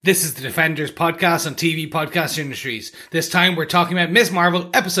This is the Defenders podcast on TV Podcast Industries. This time we're talking about Miss Marvel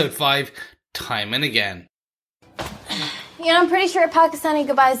Episode 5, Time and Again. You know, I'm pretty sure a Pakistani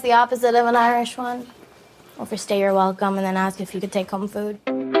goodbye is the opposite of an Irish one. Overstay your welcome and then ask if you could take home food.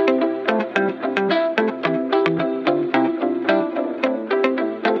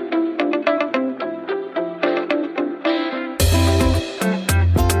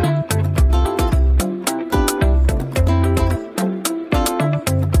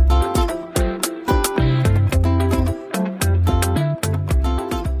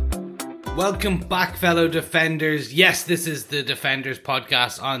 Welcome back, fellow Defenders. Yes, this is the Defenders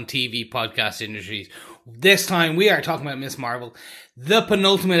podcast on TV Podcast Industries. This time we are talking about Miss Marvel, the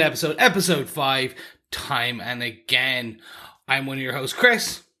penultimate episode, Episode 5, Time and Again. I'm one of your hosts,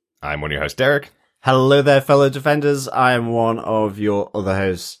 Chris. I'm one of your hosts, Derek. Hello there, fellow Defenders. I am one of your other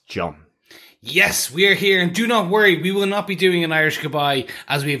hosts, John. Yes, we are here, and do not worry, we will not be doing an Irish goodbye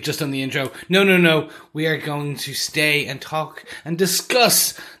as we have just done the intro. No. We are going to stay and talk and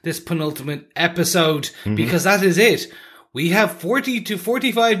discuss this penultimate episode, because that is it. We have 40 to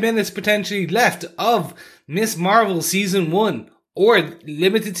 45 minutes potentially left of Miss Marvel Season 1, or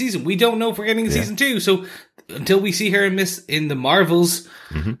limited season. We don't know if we're getting Season 2, so until we see her in the Marvels,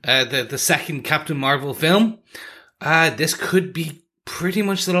 the second Captain Marvel film, this could be pretty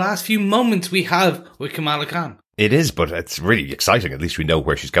much the last few moments we have with Kamala Khan. It is, but it's really exciting. At least we know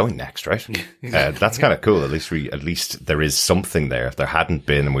where she's going next, right? Exactly. That's kind of cool. At least there is something there. If there hadn't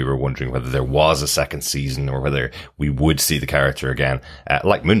been, and we were wondering whether there was a second season or whether we would see the character again,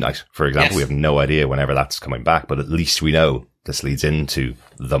 like Moon Knight, for example, we have no idea whenever that's coming back. But at least we know this leads into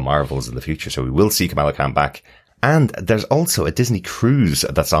the Marvels in the future, so we will see Kamala Khan back. And there's also a Disney cruise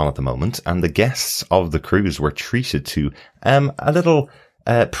that's on at the moment, and the guests of the cruise were treated to a little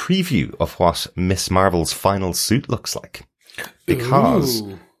preview of what Miss Marvel's final suit looks like. Because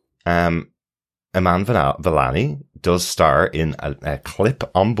Iman Vellani does star in a clip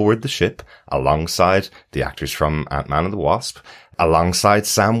on board the ship alongside the actors from Ant-Man and the Wasp, alongside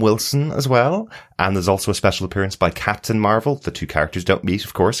Sam Wilson as well. And there's also a special appearance by Captain Marvel. The two characters don't meet,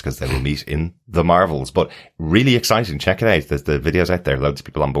 of course, because they will meet in the Marvels. But really exciting. Check it out. There's the videos out there. Loads of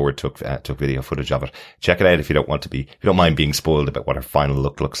people on board took video footage of it. Check it out if you don't mind being spoiled about what her final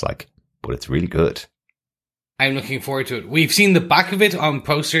look looks like. But it's really good. I'm looking forward to it. We've seen the back of it on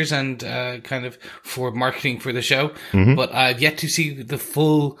posters and kind of for marketing for the show, but I've yet to see the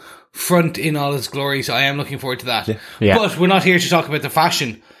full front in all its glory, so I am looking forward to that. Yeah. But we're not here to talk about the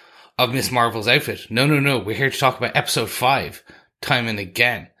fashion of Miss Marvel's outfit. No. We're here to talk about Episode 5, Time and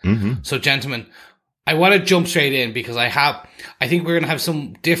Again. So, gentlemen, I want to jump straight in because I think we're going to have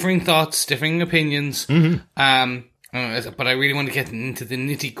some differing thoughts, differing opinions, but I really want to get into the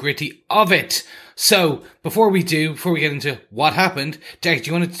nitty gritty of it. So, before we get into what happened, Derek,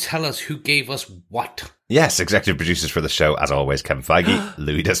 do you want to tell us who gave us what? Yes, executive producers for the show, as always, Kevin Feige,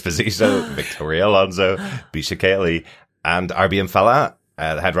 Louis D'Esposito, Victoria Alonso, Bisha K. Ali, and RBM Fala.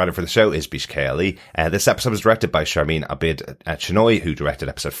 The head writer for the show is Bisha K. Ali. This episode was directed by Sharmeen Abid Chinoy, who directed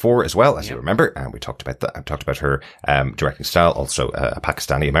episode 4 as well, as you remember. And we talked about that. I talked about her directing style, also a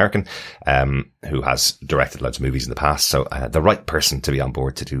Pakistani American who has directed loads of movies in the past. So the right person to be on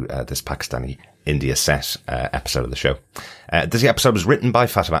board to do this Pakistani India set episode of the show. This episode was written by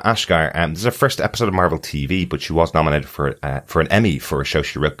Fatima Ashgar. This is her first episode of Marvel TV, but she was nominated for an Emmy for a show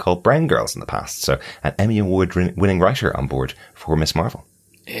she wrote called Brown Girls in the past. So an Emmy Award winning writer on board for Miss Marvel.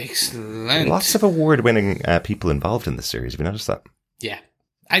 Excellent. Lots of award-winning people involved in this series. Have you noticed that? Yeah.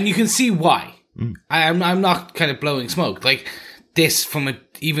 And you can see why. I'm not kind of blowing smoke. Like, this from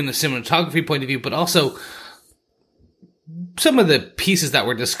even a cinematography point of view, but also some of the pieces that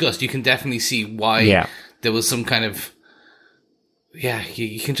were discussed, you can definitely see why there was some kind of... Yeah,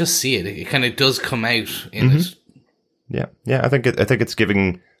 you can just see it. It kind of does come out in it. Yeah. I think it's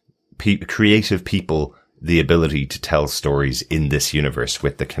giving creative people the ability to tell stories in this universe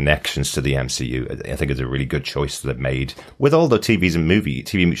with the connections to the MCU. I think it's a really good choice that they've made with all the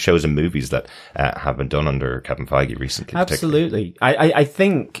TV shows and movies that have been done under Kevin Feige recently. Absolutely. I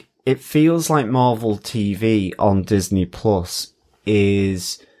think it feels like Marvel TV on Disney Plus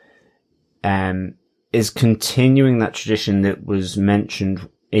is continuing that tradition that was mentioned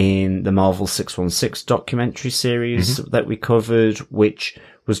in the Marvel 616 documentary series that we covered, which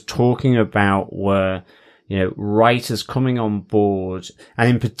was talking about where, writers coming on board, and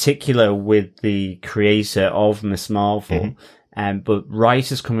in particular with the creator of Miss Marvel, but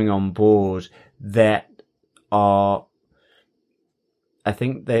writers coming on board that are, I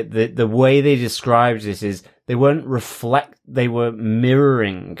think the way they described it is they were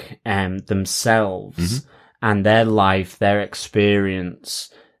mirroring themselves and their life, their experience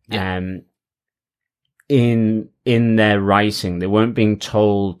in their writing. They weren't being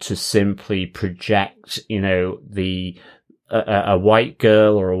told to simply project, a white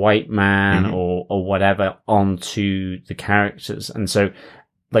girl or a white man or whatever onto the characters. And so,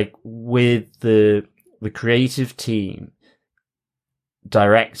 like, with the creative team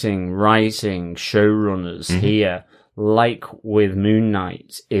directing, writing, showrunners here, like with Moon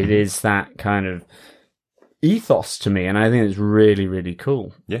Knight, it is that kind of ethos to me, and I think it's really, really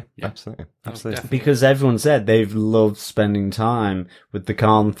cool. Yeah, absolutely. Because everyone said they've loved spending time with the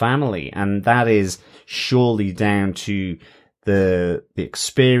Khan family, and that is surely down to the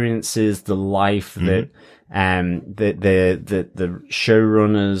experiences, the life that the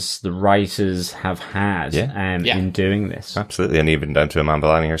showrunners, the writers have had in doing this. Absolutely, and even down to Amanda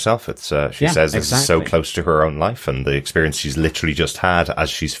Lanning herself. It's she says this is so close to her own life and the experience she's literally just had as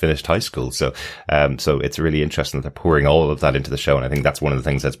she's finished high school. So it's really interesting that they're pouring all of that into the show, and I think that's one of the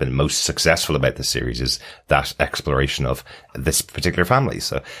things that's been most successful about this series is that exploration of this particular family.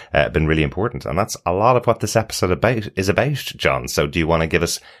 So been really important, and that's a lot of what this episode is about, John. So do you want to give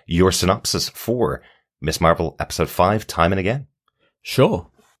us your synopsis for Ms. Marvel Episode 5, Time and Again? Sure.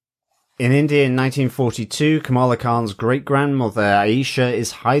 In India in 1942, Kamala Khan's great-grandmother Aisha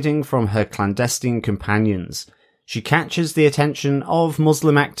is hiding from her clandestine companions. She catches the attention of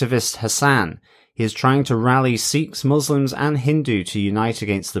Muslim activist Hassan. He is trying to rally Sikhs, Muslims and Hindu to unite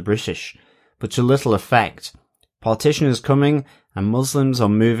against the British, but to little effect. Partition is coming and Muslims are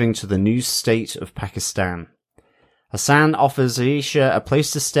moving to the new state of Pakistan. Hassan offers Aisha a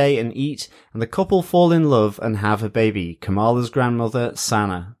place to stay and eat, and the couple fall in love and have a baby, Kamala's grandmother,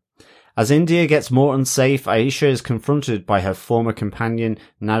 Sana. As India gets more unsafe, Aisha is confronted by her former companion,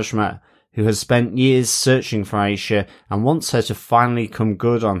 Najma, who has spent years searching for Aisha and wants her to finally come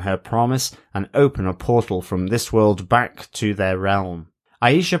good on her promise and open a portal from this world back to their realm.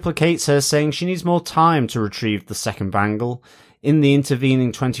 Aisha placates her, saying she needs more time to retrieve the second bangle. In the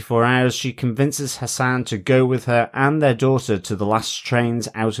intervening 24 hours, she convinces Hassan to go with her and their daughter to the last trains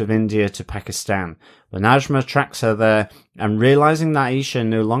out of India to Pakistan. But Najma tracks her there, and realizing that Aisha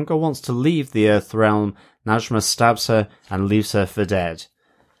no longer wants to leave the Earth realm, Najma stabs her and leaves her for dead.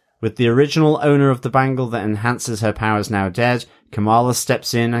 With the original owner of the bangle that enhances her powers now dead, Kamala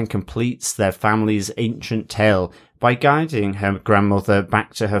steps in and completes their family's ancient tale by guiding her grandmother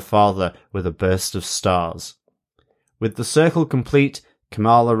back to her father with a burst of stars. With the circle complete,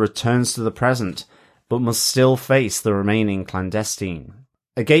 Kamala returns to the present, but must still face the remaining clandestine.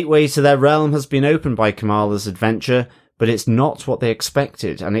 A gateway to their realm has been opened by Kamala's adventure, but it's not what they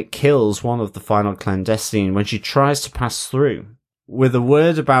expected, and it kills one of the final clandestine when she tries to pass through. With a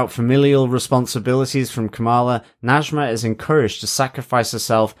word about familial responsibilities from Kamala, Najma is encouraged to sacrifice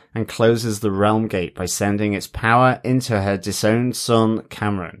herself and closes the realm gate by sending its power into her disowned son,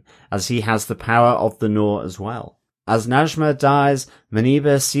 Cameron, as he has the power of the Noor as well. As Najma dies,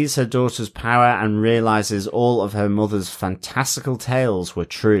 Maniba sees her daughter's power and realizes all of her mother's fantastical tales were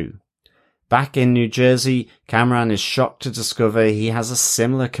true. Back in New Jersey, Cameron is shocked to discover he has a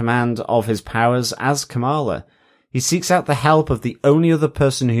similar command of his powers as Kamala. He seeks out the help of the only other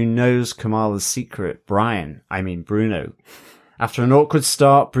person who knows Kamala's secret, Bruno. After an awkward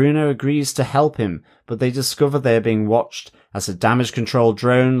start, Bruno agrees to help him, but they discover they are being watched as a damage control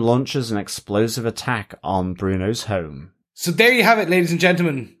drone launches an explosive attack on Bruno's home. So there you have it, ladies and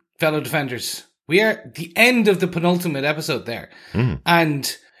gentlemen, fellow defenders. We are at the end of the penultimate episode there.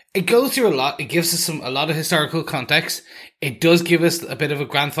 And it goes through a lot. It gives us a lot of historical context. It does give us a bit of a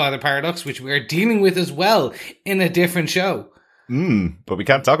grandfather paradox, which we are dealing with as well in a different show. But we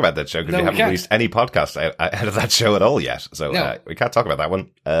can't talk about that show because we haven't released any podcast out of that show at all yet. So we can't talk about that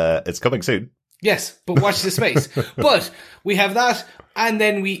one. It's coming soon. Yes, but watch this space. But we have that, and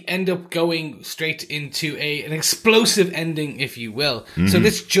then we end up going straight into an explosive ending, if you will. So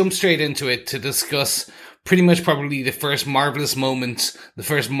let's jump straight into it to discuss pretty much probably the first marvelous moment, the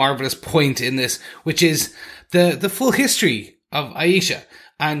first marvelous point in this, which is the full history of Aisha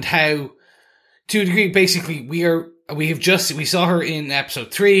and how, to a degree, basically we saw her in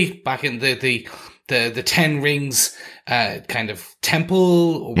episode 3 back in the 10 Rings kind of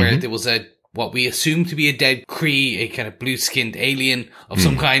temple where there was what we assume to be a dead Kree, a kind of blue-skinned alien of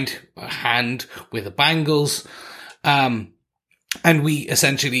some kind, a hand with the bangles. And we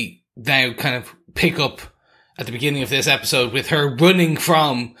essentially now kind of pick up at the beginning of this episode with her running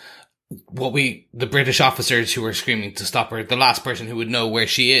from the British officers who are screaming to stop her, the last person who would know where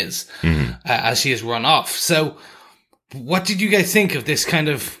she is, as she has run off. So what did you guys think of this kind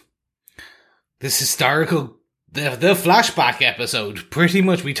of, this historical, the flashback episode? Pretty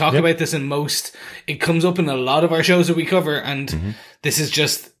much, we talk about this it comes up in a lot of our shows that we cover, and this is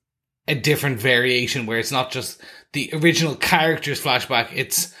just a different variation where it's not just the original character's flashback,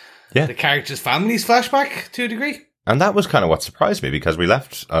 it's the character's family's flashback to a degree. And that was kind of what surprised me, because we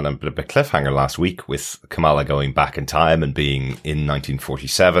left on a bit of a cliffhanger last week with Kamala going back in time and being in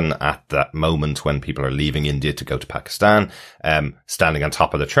 1947 at that moment when people are leaving India to go to Pakistan, standing on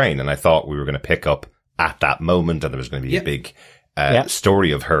top of the train. And I thought we were going to pick up at that moment and there was going to be a big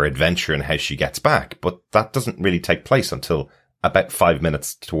story of her adventure and how she gets back. But that doesn't really take place until about 5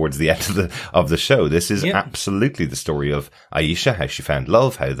 minutes towards the end of the show. This is absolutely the story of Aisha, how she found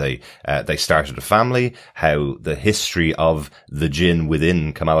love, how they started a family, how the history of the jinn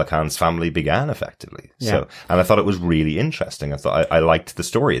within Kamala Khan's family began effectively. Yeah. So, and I thought it was really interesting. I thought I liked the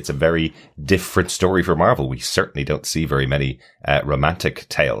story. It's a very different story for Marvel. We certainly don't see very many romantic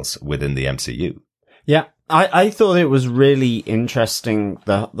tales within the MCU. Yeah. I thought it was really interesting,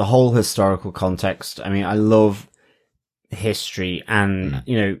 the whole historical context. I mean, I love history and,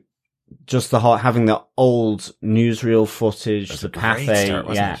 just having the old newsreel footage, the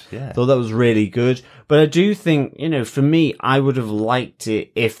Pathé. Yeah. Thought that was really good. But I do think, for me, I would have liked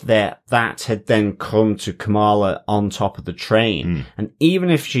it if that had then come to Kamala on top of the train. And even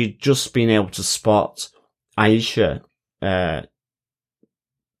if she'd just been able to spot Aisha,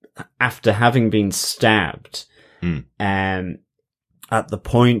 after having been stabbed, at the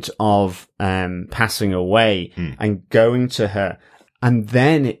point of passing away and going to her, and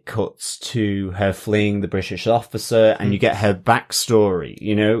then it cuts to her fleeing the British officer, and you get her backstory,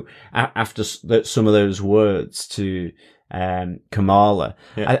 after some of those words to Kamala.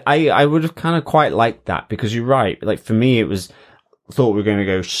 Yeah. I would have kind of quite liked that, because you're right. Like, for me, thought we were going to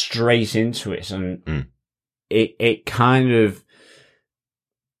go straight into it, and it kind of,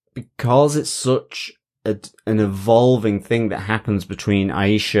 because it's such an evolving thing that happens between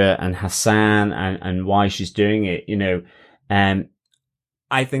Aisha and Hassan and why she's doing it,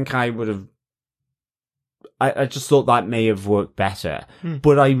 I think I would have, I just thought that may have worked better,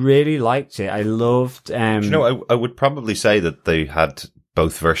 but I really liked it. I loved, I would probably say that they had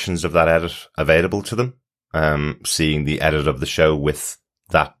both versions of that edit available to them. Seeing the edit of the show with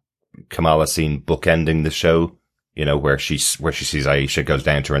that Kamala scene bookending the show, where she sees Aisha, goes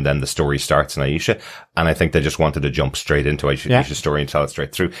down to her, and then the story starts in Aisha. And I think they just wanted to jump straight into Aisha's story and tell it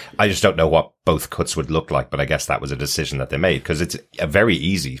straight through. I just don't know what both cuts would look like, but I guess that was a decision that they made, because it's a very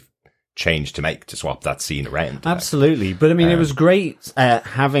easy change to make, to swap that scene around. Absolutely. But I mean, it was great,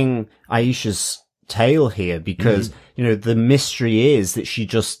 having Aisha's tale here, because, the mystery is that she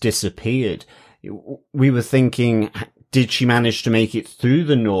just disappeared. We were thinking, did she manage to make it through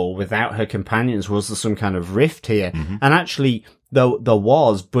the Noor without her companions? Was there some kind of rift here? And actually, there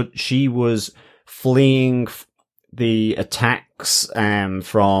was, but she was fleeing the attacks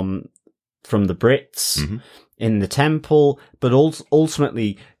from the Brits in the temple, but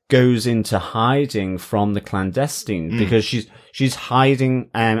ultimately goes into hiding from the clandestine, because she's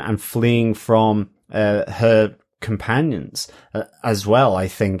hiding and fleeing from her companions as well, I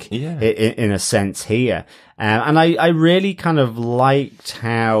think, in a sense here. And I really kind of liked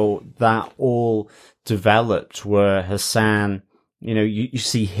how that all developed, where Hassan, you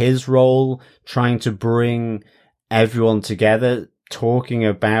see his role trying to bring everyone together, talking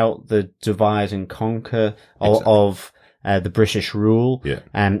about the divide and conquer of the British rule. Yeah.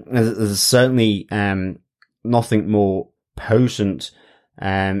 There's certainly nothing more potent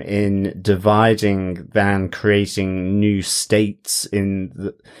in dividing than creating new states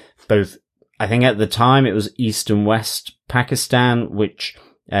in both. I think at the time it was East and West Pakistan, which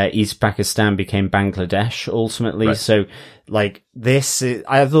East Pakistan became Bangladesh ultimately. Right. So, like, I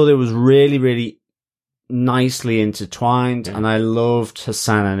thought it was really, really nicely intertwined, and I loved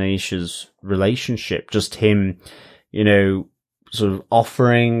Hassan and Aisha's relationship. Just him, sort of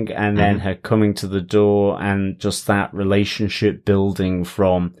offering, and then her coming to the door, and just that relationship building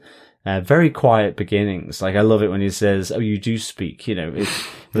from very quiet beginnings. Like, I love it when he says, "Oh, you do speak." It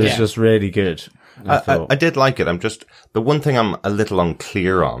was just really good. I did like it. The one thing I'm a little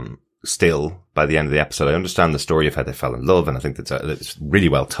unclear on still by the end of the episode. I understand the story of how they fell in love, and I think it's really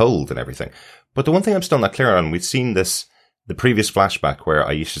well told and everything. But the one thing I'm still not clear on, we've seen the previous flashback where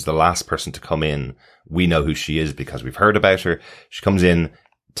Aisha's the last person to come in. We know who she is because we've heard about her. She comes in,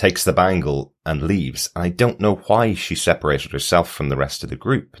 takes the bangle, and leaves. And I don't know why she separated herself from the rest of the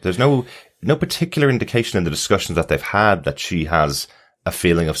group. There's no particular indication in the discussions that they've had that she has a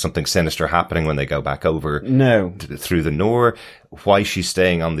feeling of something sinister happening when they go back over through the Noor. Why she's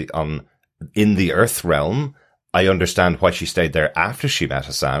staying in the Earth realm. I understand why she stayed there after she met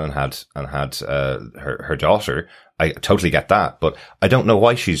Hassan and had her daughter. I totally get that, but I don't know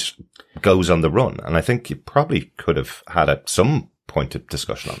why goes on the run. And I think you probably could have had some point of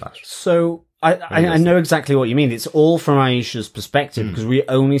discussion on that. So I know exactly what you mean. It's all from Aisha's perspective because we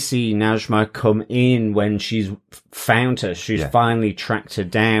only see Najma come in when she's found her. She's finally tracked her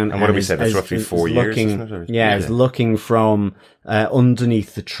down. And what do we say? That's roughly 4 years, isn't it? Is looking from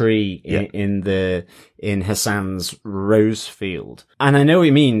underneath the tree in Hassan's rose field. And I know what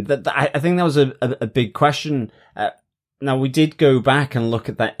you mean. I think that was a big question. Now, we did go back and look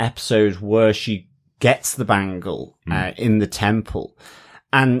at that episode where she gets the bangle in the temple.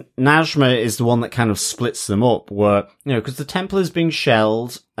 And Najma is the one that kind of splits them up where, because the temple is being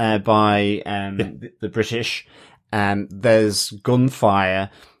shelled by the British. There's gunfire.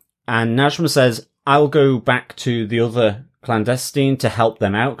 And Najma says, I'll go back to the other clandestine to help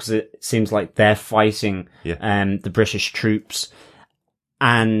them out because it seems like they're fighting the British troops.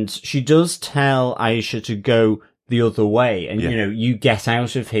 And she does tell Aisha to go the other way and, you get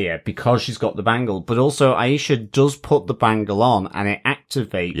out of here because she's got the bangle. But also Aisha does put the bangle on and it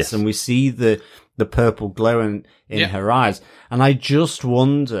activates and we see the purple glow in her eyes. And I just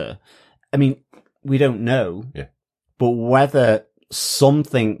wonder, I mean, we don't know, but whether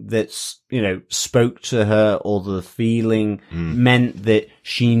something that's, spoke to her or the feeling meant that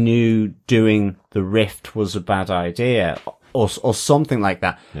she knew doing the rift was a bad idea or something like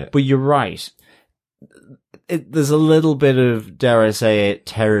that. Yeah. But you're right. There's a little bit of, dare I say it,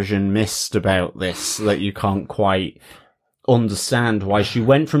 Terrigen mist about this that you can't quite understand why she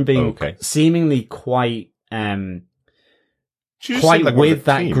went from being seemingly quite with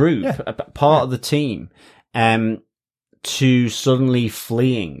that group, part of the team, to suddenly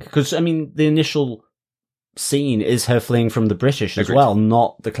fleeing. Because, I mean, the initial scene is her fleeing from the British as well,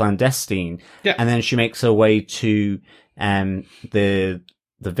 not the clandestine. Yeah. And then she makes her way to the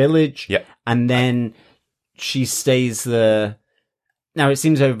village. Yeah. And then she stays there. Now, it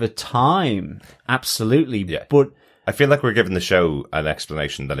seems over time, absolutely. Yeah. But I feel like we're giving the show an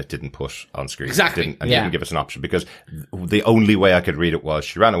explanation that it didn't put on screen. Exactly. It didn't give us an option because the only way I could read it was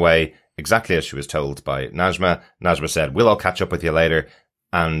she ran away exactly as she was told by Najma. Najma said, we'll all catch up with you later.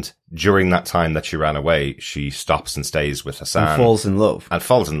 And during that time that she ran away, she stops and stays with Hassan. And falls in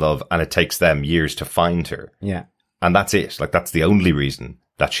love. And it takes them years to find her. Yeah. And that's it. Like, that's the only reason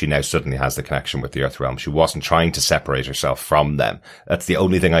that she now suddenly has the connection with the Earth Realm. She wasn't trying to separate herself from them. That's the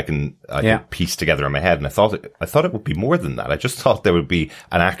only thing I can piece together in my head. And I thought it would be more than that. I just thought there would be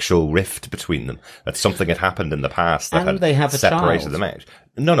an actual rift between them. That something had happened in the past that had separated them out.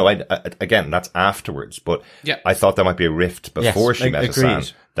 No, again, that's afterwards. But I thought there might be a rift before she met Hassan.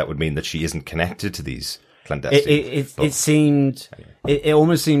 That would mean that she isn't connected to these clandestines. It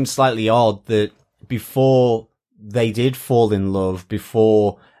almost seemed slightly odd that before they did fall in love,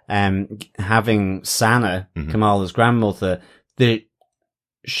 before having Sana, Kamala's grandmother, that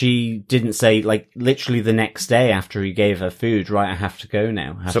she didn't say, like, literally the next day after he gave her food, right, I have to go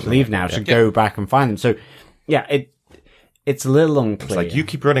now. I have to leave now to go back and find them. So, it's a little unclear. It's like, you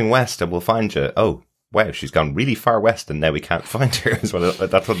keep running west and we'll find you. Oh, wow, she's gone really far west and now we can't find her.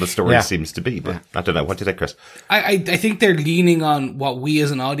 That's what the story seems to be. But I don't know. What do you think, Chris? I think they're leaning on what we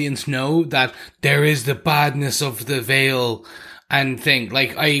as an audience know, that there is the badness of the veil and thing.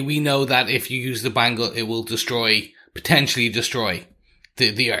 Like, we know that if you use the bangle, it will potentially destroy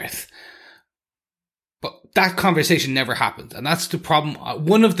the Earth. But that conversation never happened. And that's the problem.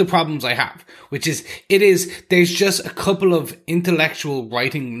 One of the problems I have, which is, there's just a couple of intellectual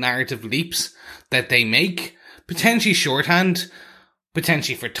writing narrative leaps that they make, potentially shorthand,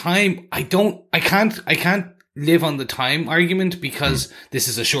 potentially for time. I can't live on the time argument because this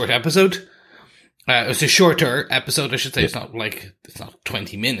is a short episode. It's a shorter episode, I should say. It's not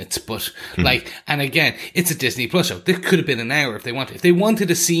 20 minutes, but and again, it's a Disney Plus show. This could have been an hour if they wanted. If they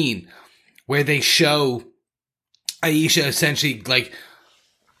wanted a scene where they show Aisha essentially, like,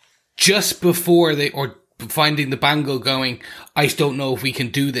 just before finding the bangle going, I don't know if we can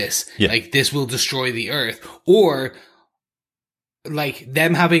do this. Yeah. Like, this will destroy the Earth. Or, like,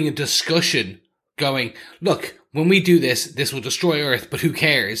 them having a discussion going, look, when we do this, this will destroy Earth, but who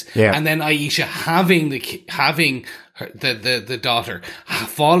cares? Yeah. And then Aisha having the daughter,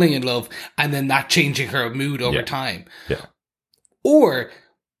 falling in love, and then that changing her mood over time. Yeah. Or,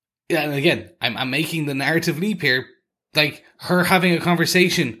 and again, I'm making the narrative leap here, like, her having a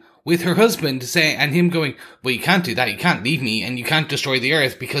conversation with her husband and him going, well, you can't do that. You can't leave me and you can't destroy the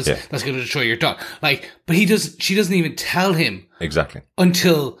Earth because that's going to destroy your daughter. Like, but she doesn't even tell him. Exactly.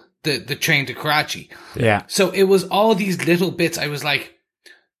 Until the train to Karachi. Yeah. So it was all these little bits. I was like,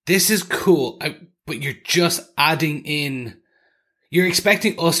 this is cool. But you're just adding in, you're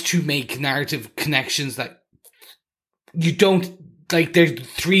expecting us to make narrative connections that you don't like there's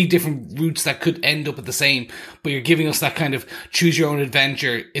 3 different routes that could end up at the same, but you're giving us that kind of choose your own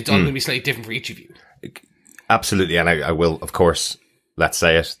adventure. It's all going to be slightly different for each of you. Absolutely. And I will, of course, let's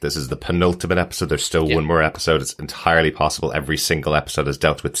say it. This is the penultimate episode. There's still one more episode. It's entirely possible every single episode has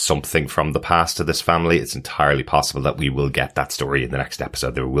dealt with something from the past of this family. It's entirely possible that we will get that story in the next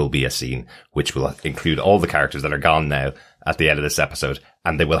episode. There will be a scene which will include all the characters that are gone now at the end of this episode,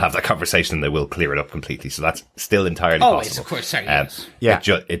 and they will have that conversation and they will clear it up completely. So that's still entirely possible. Of course. Sorry,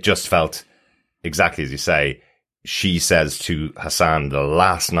 It just felt exactly as you say. She says to Hassan the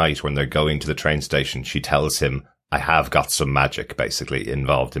last night when they're going to the train station, she tells him, I have got some magic basically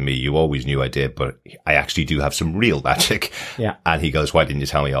involved in me. You always knew I did, but I actually do have some real magic. Yeah. And he goes, why didn't you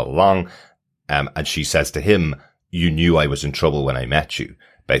tell me all along? And she says to him, you knew I was in trouble when I met you.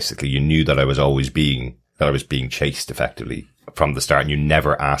 Basically, you knew that I was being chased effectively from the start. And you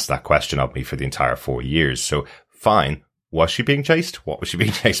never asked that question of me for the entire 4 years. So fine. Was she being chased? What was she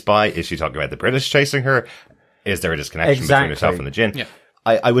being chased by? Is she talking about the British chasing her? Is there a disconnection between herself and the Jinn? Yeah.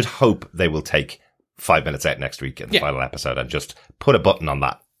 I would hope they will take 5 minutes out next week in the final episode and just put a button on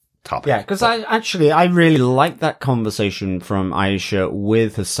that topic. Yeah, because I really like that conversation from Aisha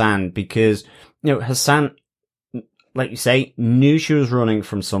with Hassan because, Hassan, like you say, knew she was running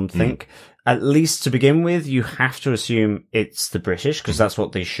from something. At least to begin with, you have to assume it's the British because that's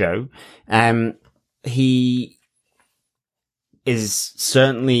what they show. He is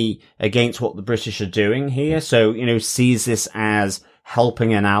certainly against what the British are doing here. So, sees this as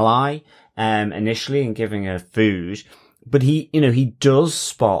helping an ally, initially and giving her food. But he does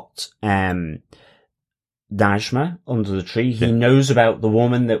spot, Najma under the tree. He knows about the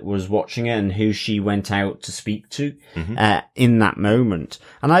woman that was watching it and who she went out to speak to, in that moment.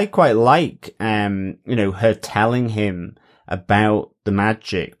 And I quite like, her telling him about the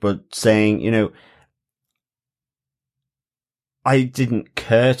magic, but saying, I didn't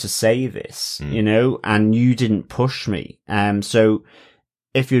care to say this, and you didn't push me. So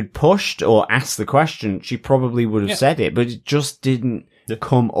if you'd pushed or asked the question, she probably would have said it, but it just didn't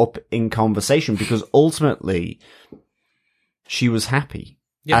come up in conversation because ultimately she was happy.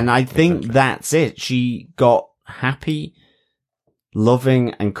 Yeah, and I think that's it. She got happy,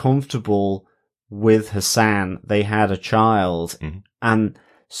 loving and comfortable with Hassan. They had a child. And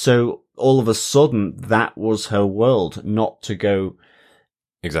so all of a sudden that was her world, not to go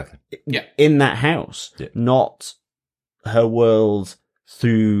in that house, not her world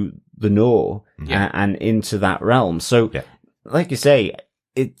through the Noor and into that realm. So like you say,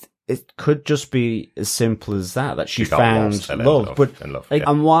 it could just be as simple as that she found love.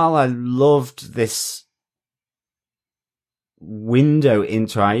 And while I loved this window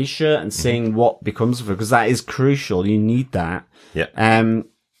into Aisha and seeing what becomes of her, because that is crucial, you need that.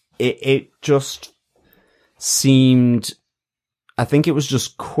 It just seemed, I think it was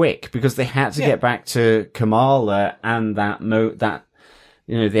just quick because they had to get back to Kamala and that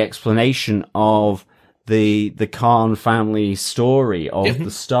the explanation of the Khan family story of the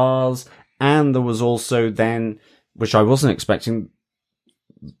stars. And there was also then, which I wasn't expecting,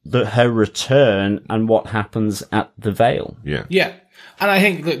 her return and what happens at the Vale. Yeah. And I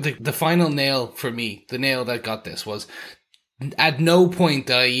think the final nail for me, the nail that got this was, at no point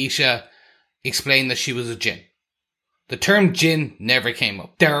did Aisha explain that she was a Jinn. The term Jinn never came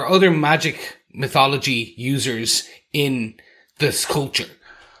up. There are other magic mythology users in this culture.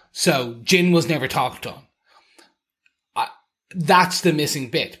 So Jinn was never talked on. That's the missing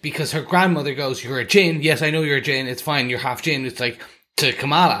bit, because her grandmother goes, you're a Jinn. Yes, I know you're a Jinn. It's fine. You're half Jinn. It's like to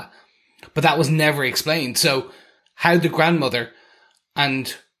Kamala. But that was never explained. So how the grandmother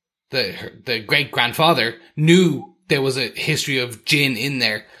and the great-grandfather knew there was a history of Jinn in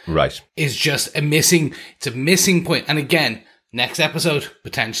there. Right. Is just it's a missing point. And again, next episode,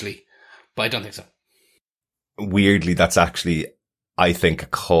 potentially. But I don't think so. Weirdly, that's actually, I think, a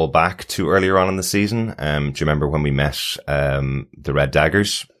callback to earlier on in the season. Do you remember when we met the Red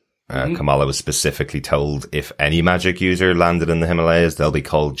Daggers? Kamala was specifically told if any magic user landed in the Himalayas, they'll be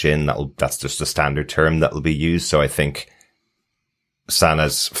called Jinn. That's just a standard term that will be used. So I think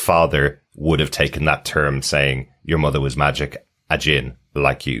Sana's father would have taken that term saying your mother was magic, a Jinn,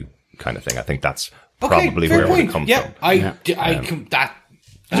 like you, kind of thing. I think that's probably where it would come from. That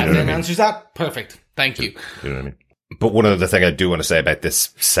answers that. Perfect. Thank you. You know what I mean? But one other thing I do want to say about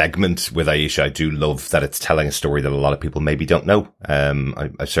this segment with Aisha, I do love that it's telling a story that a lot of people maybe don't know.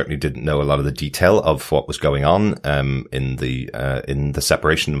 I certainly didn't know a lot of the detail of what was going on, in the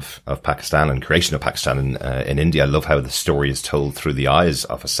separation of Pakistan and creation of Pakistan in India. I love how the story is told through the eyes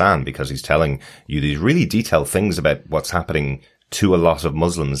of Hassan, because he's telling you these really detailed things about what's happening to a lot of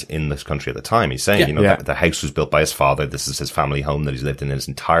Muslims in this country at the time. He's saying, the house was built by his father. This is his family home that he's lived in his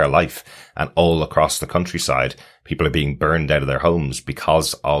entire life. And all across the countryside, people are being burned out of their homes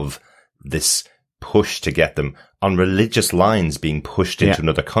because of this push to get them on religious lines being pushed into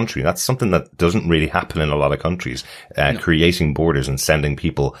another country. That's something that doesn't really happen in a lot of countries, creating borders and sending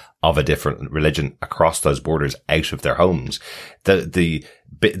people of a different religion across those borders out of their homes. The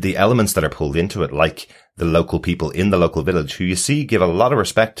elements that are pulled into it, like the local people in the local village, who you see give a lot of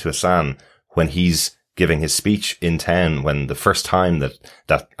respect to Hasan when he's giving his speech in town, when the first time that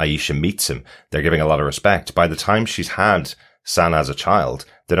Aisha meets him, they're giving a lot of respect. By the time she's had Sana as a child,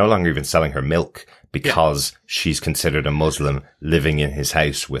 they're no longer even selling her milk because she's considered a Muslim living in his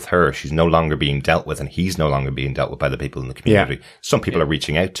house with her. She's no longer being dealt with, and he's no longer being dealt with by the people in the community. Yeah. Some people are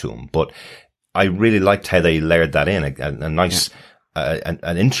reaching out to him, but I really liked how they layered that in, a nice,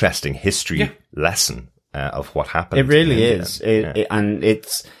 an interesting history lesson of what happened. It really is. And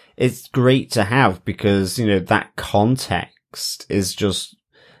it's great to have, because, that context is just,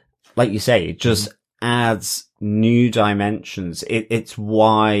 like you say, it just adds new dimensions. It's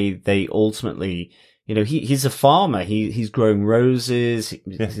why they ultimately, he's a farmer. He's growing roses.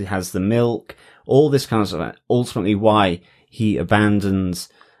 He has the milk, all this kind of stuff. Ultimately why he abandons,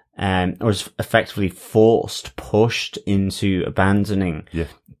 or is effectively pushed into abandoning,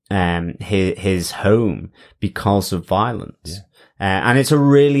 his home because of violence. And it's a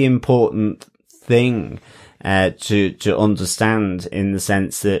really important thing, to understand, in the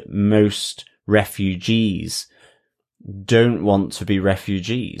sense that most refugees don't want to be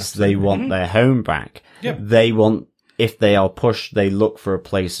refugees. Absolutely. They want their home back. Yep. They want, if they are pushed, they look for a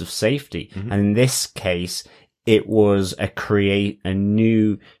place of safety. And in this case, it was a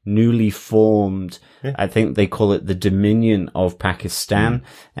newly formed, I think they call it the Dominion of Pakistan,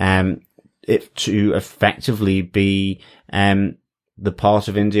 it to effectively be, the part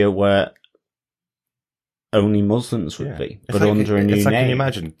of India where only Muslims would be, but under a new name. Can you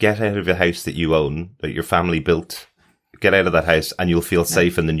imagine, get out of a house that you own, that your family built, get out of that house, and you'll feel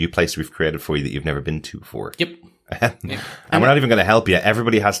safe in the new place we've created for you that you've never been to before. Yep. And we're not even going to help you.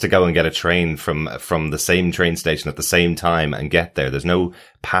 Everybody has to go and get a train from the same train station at the same time and get there. There's no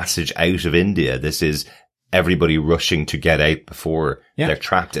passage out of India. This is everybody rushing to get out before they're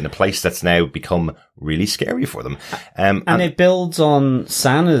trapped in a place that's now become really scary for them. And it builds on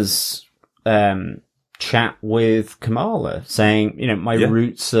Sana's chat with Kamala, saying, my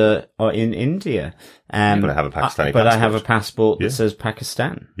roots are in India. But I have a Pakistani passport. But I have a passport that says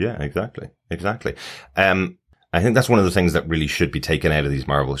Pakistan. Yeah, exactly. I think that's one of the things that really should be taken out of these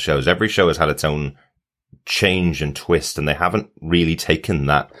Marvel shows. Every show has had its own change and twist, and they haven't really taken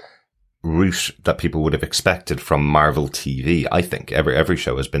that route that people would have expected from Marvel TV. I think every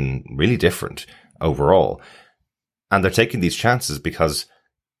show has been really different overall. And they're taking these chances because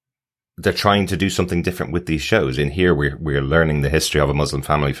they're trying to do something different with these shows. In here, we're learning the history of a Muslim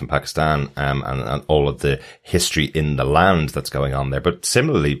family from Pakistan, and all of the history in the land that's going on there. But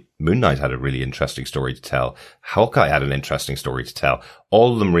similarly, Moon Knight had a really interesting story to tell. Hawkeye had an interesting story to tell.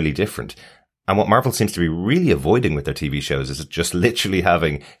 All of them really different. And what Marvel seems to be really avoiding with their TV shows is just literally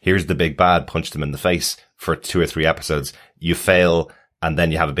having, here's the big bad, punch them in the face for 2 or 3 episodes. You fail, and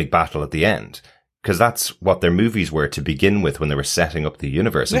then you have a big battle at the end. Because that's what their movies were to begin with when they were setting up the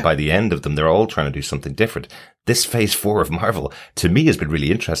universe. And by the end of them, they're all trying to do something different. This phase 4 of Marvel, to me, has been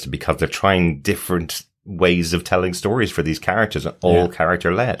really interesting because they're trying different ways of telling stories for these characters, and all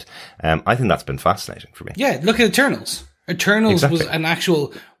character led. I think that's been fascinating for me. Yeah, look at Eternals. Eternals was an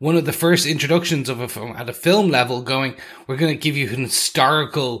actual, one of the first introductions of a film at a film level going, we're going to give you an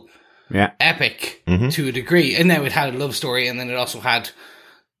historical epic to a degree. And now it had a love story, and then it also had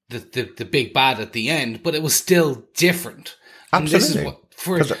the big bad at the end, but it was still different. Absolutely. And this is what,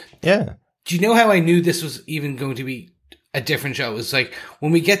 do you know how I knew this was even going to be a different show? It was like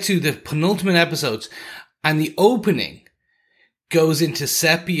when we get to the penultimate episodes and the opening goes into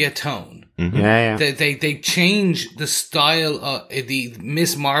sepia tone. They change the style of the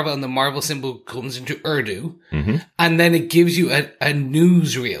Miss Marvel, and the Marvel symbol comes into Urdu, and then it gives you a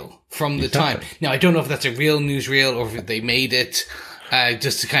newsreel from the time. Now, I don't know if that's a real newsreel or if they made it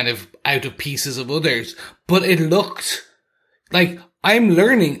just to kind of out of pieces of others, but it looked like I'm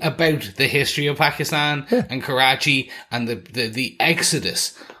learning about the history of Pakistan and Karachi and the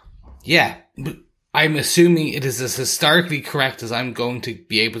exodus. Yeah, but I'm assuming it is as historically correct as I'm going to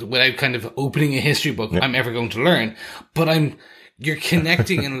be able to, without kind of opening a history book, I'm ever going to learn. But you're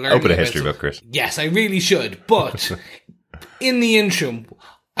connecting and learning. Open a history book, Chris. Yes, I really should. But in the interim,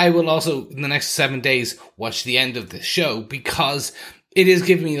 I will also, in the next 7 days, watch the end of this show, because it is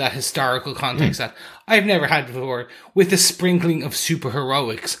giving me that historical context that I've never had before, with a sprinkling of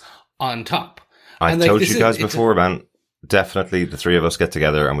superheroics on top. I told you guys before, man. Definitely, the three of us get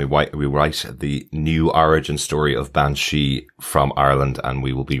together and we write the new origin story of Banshee from Ireland, and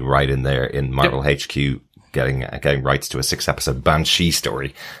we will be right in there in Marvel HQ getting rights to a 6-episode Banshee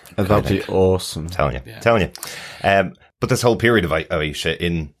story. That'd be awesome. Telling you. But this whole period of Aisha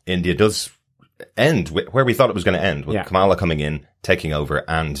in India does end where we thought it was going to end, with Kamala coming in, taking over,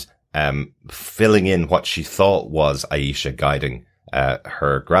 and filling in what she thought was Aisha guiding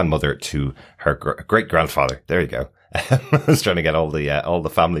her grandmother to her great grandfather. There you go. I was trying to get all the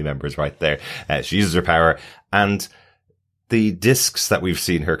family members right there. She uses her power, and the discs that we've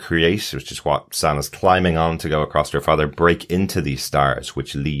seen her create, which is what Sana's climbing on to go across to her father, break into these stars,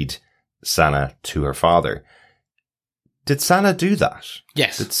 which lead Sana to her father. Did Sana do that?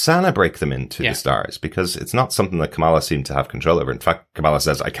 Yes. Did Sana break them into the stars? Because it's not something that Kamala seemed to have control over. In fact, Kamala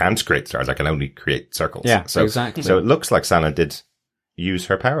says, I can't create stars. I can only create circles. Yeah, exactly. So it looks like Sana did use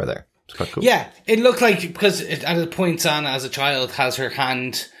her power there. It's quite cool. Yeah, it looked like, because at a point Sana as a child has her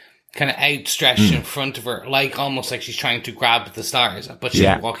hand kind of outstretched in front of her, like almost like she's trying to grab the stars, but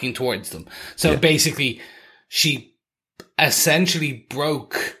she's walking towards them. So basically, she essentially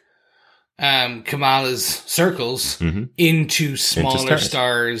broke Kamala's circles into smaller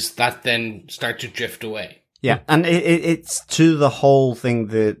stars that then start to drift away. Yeah, and it's to the whole thing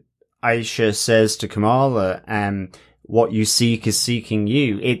that Aisha says to Kamala, what you seek is seeking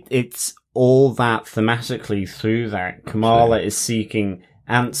you. It's all that thematically through that. Kamala is seeking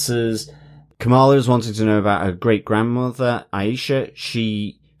answers. Kamala is wanting to know about her great grandmother, Aisha.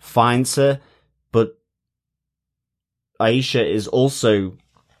 She finds her, but Aisha is also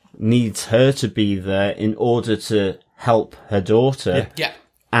needs her to be there in order to help her daughter. Yeah.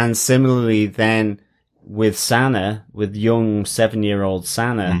 And similarly then with Sana, with young 7-year-old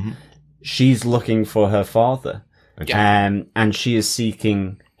Sana, she's looking for her father. And she is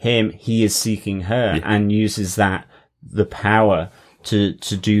seeking him, he is seeking her, and uses the power to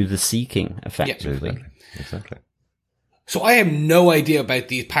do the seeking effectively. Yeah, exactly. So I have no idea about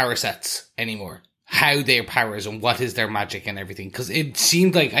these power sets anymore. How their powers and what is their magic and everything. Because it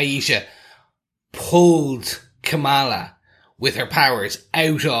seemed like Aisha pulled Kamala with her powers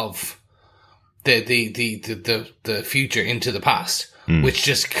out of the future into the past. Which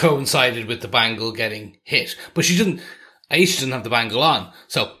just coincided with the bangle getting hit. But Aisha doesn't have the bangle on.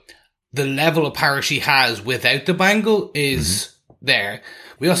 So the level of power she has without the bangle is there.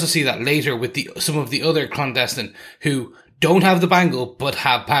 We also see that later with some of the other clandestine who don't have the bangle but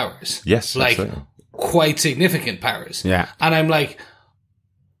have powers. Yes, like absolutely. Quite significant powers. Yeah. And I'm like,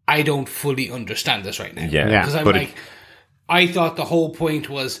 I don't fully understand this right now. Yeah. Because I'm I thought the whole point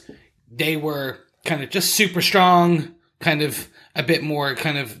was they were kind of just super strong, kind of a bit more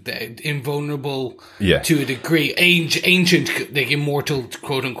kind of invulnerable to a degree, ancient, like immortal,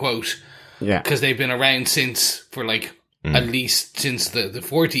 quote unquote. Yeah. Because they've been around for at least since the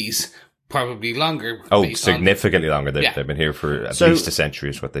 40s, probably longer. Oh, significantly longer. They've been here for at least a century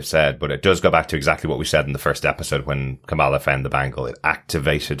is what they've said. But it does go back to exactly what we said in the first episode when Kamala found the bangle. It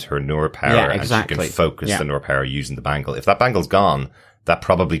activated her Noor power and she can focus the Noor power using the bangle. If that bangle's gone, that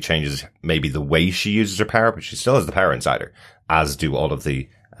probably changes maybe the way she uses her power, but she still has the power inside her, as do all of the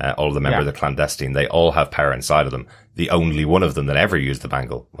members of the clandestine. They all have power inside of them. The only one of them that ever used the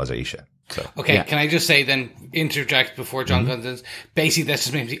bangle was Aisha. So. Okay, can I just say then, interject before John comes in? Basically, that's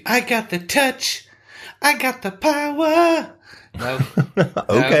just maybe, I got the touch, I got the power. No.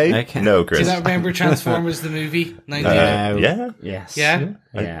 Okay. No, Chris. Do you not remember Transformers, the movie? Yeah. Yes. Yeah?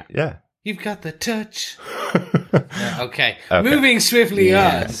 Yeah. You've got the touch. Okay. Moving swiftly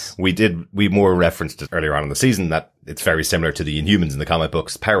on. We more referenced it earlier on in the season that it's very similar to the Inhumans in the comic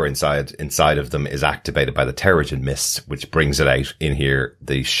books. Power inside of them is activated by the Terrigen Mist, which brings it out in here.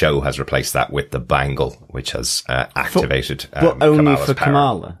 The show has replaced that with the bangle, which has activated but only Kamala's for power.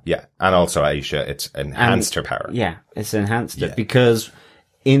 Kamala. Yeah. And also Aisha, it's enhanced her power. Yeah, it's enhanced it because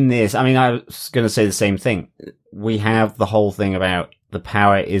in this, I mean, I was going to say the same thing. We have the whole thing about the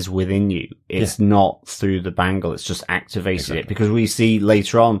power is within you. It's not through the bangle. It's just activated it because we see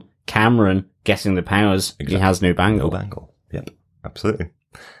later on Cameron getting the powers. He has no bangle. No bangle. Yep. Absolutely.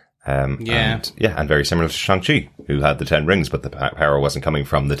 And very similar to Shang-Chi, who had the 10 rings, but the power wasn't coming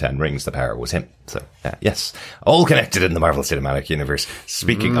from the 10 rings. The power was him. So, yes. All connected in the Marvel Cinematic Universe.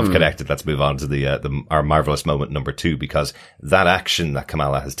 Speaking of connected, let's move on to our marvelous moment number 2, because that action that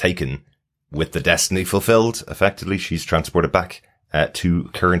Kamala has taken with the destiny fulfilled, effectively, she's transported back to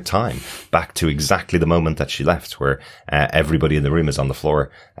current time, back to exactly the moment that she left, where everybody in the room is on the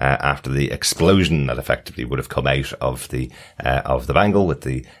floor after the explosion that effectively would have come out of the bangle with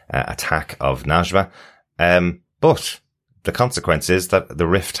the attack of Najma. But the consequence is that the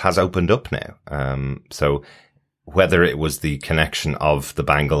rift has opened up now. So whether it was the connection of the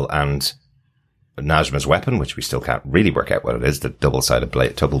bangle and Najma's weapon, which we still can't really work out what it is, the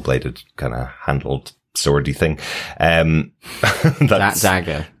double-bladed kind of handled swordy thing. That's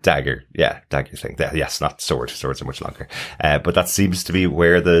dagger. Yeah, dagger thing. Yes, not sword. Swords are much longer. But that seems to be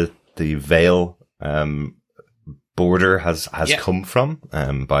where the veil, border has come from,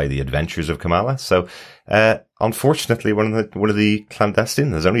 by the adventures of Kamala. So, unfortunately, one of the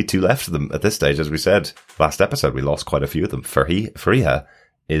clandestine, there's only 2 left of them at this stage. As we said last episode, we lost quite a few of them. Fariha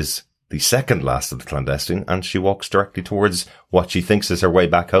is the second last of the clandestine, and she walks directly towards what she thinks is her way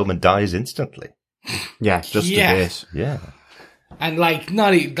back home and dies instantly. Yeah, just a bit. Yeah. And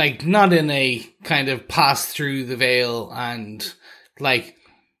not in a kind of pass through the veil and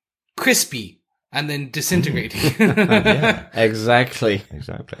crispy and then disintegrating. Yeah. Exactly.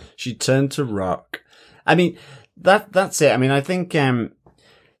 She turned to rock. I mean, that's it. I mean, I think with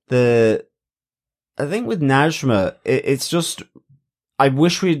Najma, it's just, I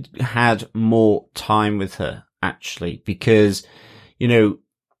wish we'd had more time with her, actually, because,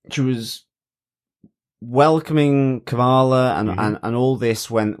 she was welcoming Kamala and all this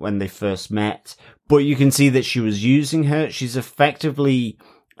when they first met, but you can see that she was using her. She's effectively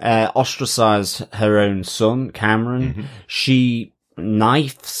ostracized her own son, Cameron. Mm-hmm. She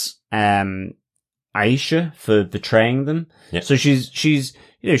knifes Aisha for betraying them. Yep. So she's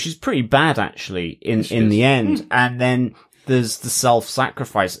pretty bad, actually, in the end. And then there's the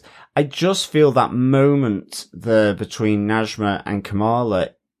self-sacrifice. I just feel that moment there between Najma and Kamala,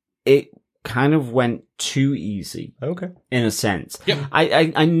 it kind of went too easy. Okay. In a sense. Yep.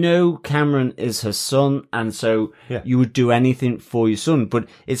 I know Cameron is her son, and so you would do anything for your son, but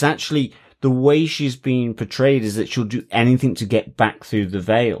it's actually the way she's being portrayed is that she'll do anything to get back through the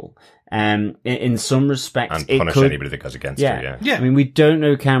veil. In some respects, and punish anybody that goes against her. Yeah. I mean, we don't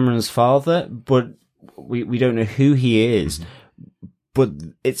know Cameron's father, but we don't know who he is. Mm-hmm. But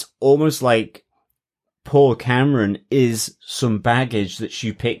it's almost like poor Cameron is some baggage that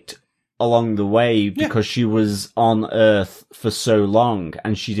she picked along the way because she was on Earth for so long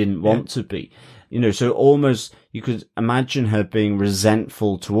and she didn't want to be. So almost you could imagine her being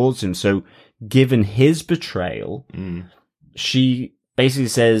resentful towards him. So given his betrayal, she basically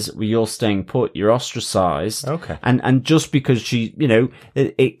says, well, you're staying put, you're ostracized. Okay. And just because she,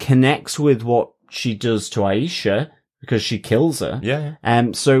 it connects with what she does to Aisha because she kills her. Yeah.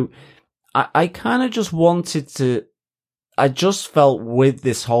 So I kind of just wanted to, I just felt with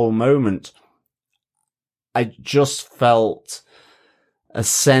this whole moment, I just felt a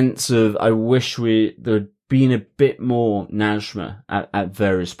sense of, I wish there'd been a bit more Najma at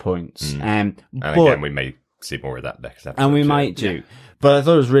various points. And again, we may see more of that next episode. And we might do. Yeah. But I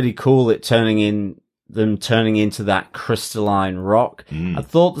thought it was really cool turning into that crystalline rock. I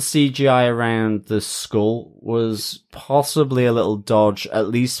thought the CGI around the skull was possibly a little dodge, at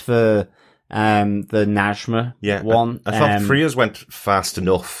least for the Najma one. I thought Fariha's went fast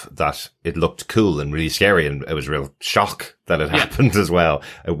enough that it looked cool and really scary, and it was a real shock that it happened as well.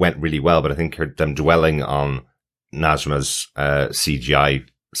 It went really well, but I think them dwelling on Najma's CGI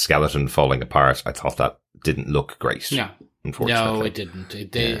skeleton falling apart, I thought that didn't look great. No. Unfortunately. No, it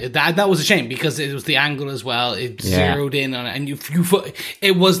didn't. That was a shame because it was the angle as well. It zeroed in on it, and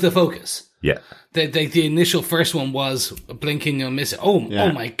it was the focus. Yeah. The initial first one was blinking, you'll miss it. Oh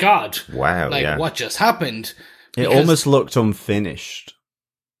my God. Wow. What just happened? It almost looked unfinished.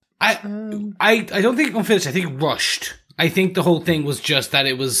 I don't think unfinished. I think rushed. I think the whole thing was just that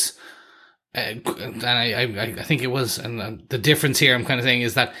it was, and I think it was, and the difference here I'm kind of saying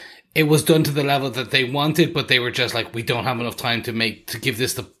is that it was done to the level that they wanted, but they were just like, we don't have enough time to give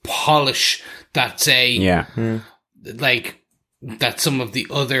this the polish that that some of the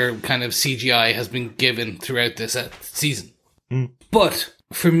other kind of CGI has been given throughout this season. But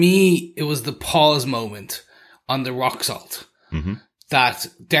for me, it was the pause moment on the rock salt that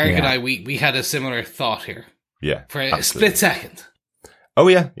Derek and I, we had a similar thought here. Yeah. For a split second. Oh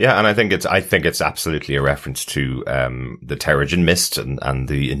yeah. And I think it's absolutely a reference to the Terrigen Mist and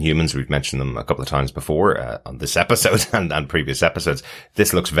the Inhumans. We've mentioned them a couple of times before on this episode and previous episodes.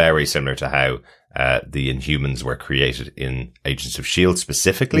 This looks very similar to how the Inhumans were created in Agents of S.H.I.E.L.D.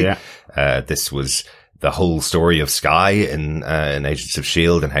 specifically. Yeah. This was the whole story of Skye in Agents of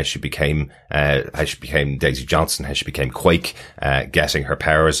S.H.I.E.L.D. and how she became Daisy Johnson, how she became Quake, getting her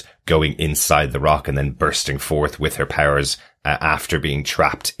powers, going inside the rock and then bursting forth with her powers, after being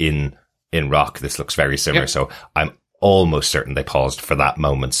trapped in rock. This looks very similar. Yep. So I'm almost certain they paused for that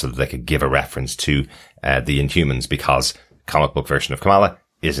moment so that they could give a reference to, the Inhumans, because comic book version of Kamala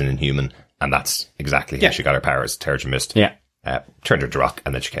is an Inhuman, and that's exactly how she got her powers. Terrigen Mist. Yeah. Turned her to rock,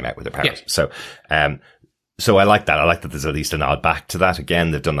 and then she came out with her powers. Yeah. So I like that. I like that there's at least a nod back to that. Again,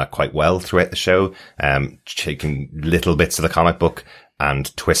 they've done that quite well throughout the show, taking little bits of the comic book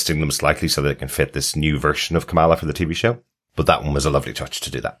and twisting them slightly so that it can fit this new version of Kamala for the TV show. But that one was a lovely touch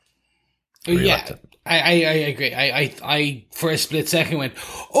to do that. Really I agree. I for a split second went,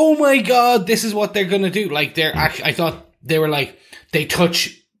 oh my god, this is what they're gonna do. Like, they're actually, I thought they were like, they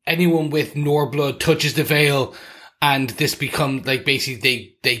touch anyone with Nor blood touches the veil, and this becomes like,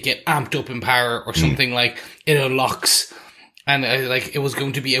 basically they get amped up in power or something. Like, it unlocks, and like it was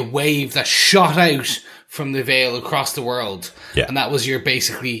going to be a wave that shot out from the veil across the world. Yeah. And that was your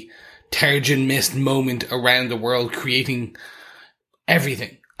basically Terrigen Mist moment around the world, creating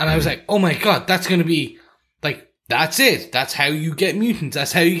everything. And I was like, oh my god, that's going to be, like, that's it. That's how you get mutants.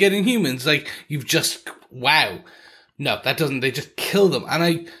 That's how you get Inhumans. Like, you've just, wow. No, that doesn't, they just kill them.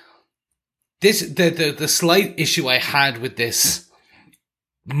 And the slight issue I had with this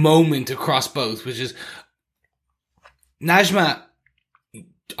moment across both, which is, Najma,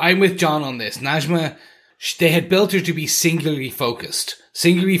 I'm with John on this. Najma, they had built her to be singularly focused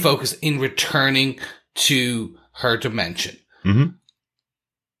in returning to her dimension. Mm-hmm.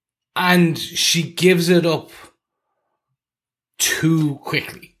 And she gives it up too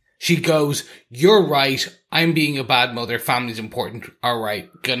quickly. She goes, you're right, I'm being a bad mother, family's important, alright,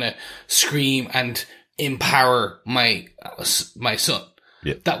 gonna scream and empower my son.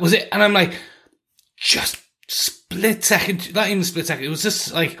 Yeah. That was it. And I'm like, just split second, not even split second, it was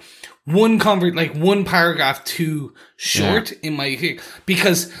just like one paragraph too short in my,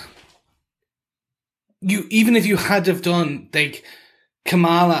 because even if you had to have done, like,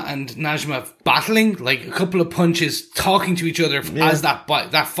 Kamala and Najma battling, like a couple of punches, talking to each other as that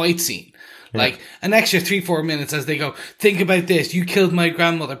fight scene. Yeah. Like an extra 3-4 minutes as they go, think about this, you killed my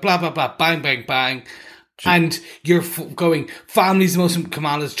grandmother, blah, blah, blah, bang, bang, bang. And you're going, family's the most,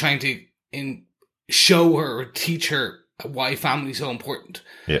 Kamala's trying to show her or teach her why family's so important.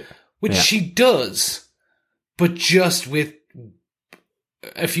 Yeah. Which she does, but just with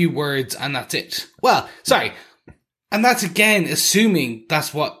a few words and that's it. Well, sorry. And that's, again, assuming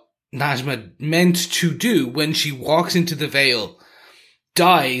that's what Najma meant to do when she walks into the veil,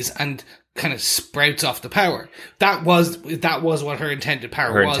 dies, and kind of sprouts off the power. That was what her intended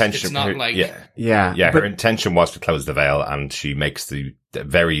power was. It's not her intention was to close the veil, and she makes the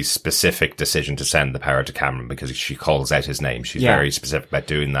very specific decision to send the power to Cameron because she calls out his name. She's very specific about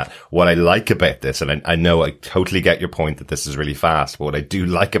doing that. What I like about this, and I know I totally get your point that this is really fast, but what I do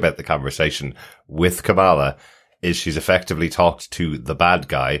like about the conversation with Kamala is she's effectively talked to the bad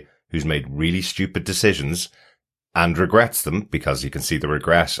guy who's made really stupid decisions and regrets them, because you can see the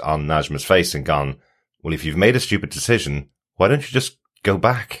regret on Najma's face, and gone, well, if you've made a stupid decision, why don't you just go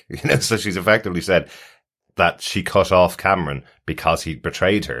back? So she's effectively said that she cut off Cameron because he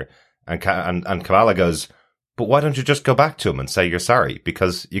betrayed her. And Kamala goes, but why don't you just go back to him and say you're sorry?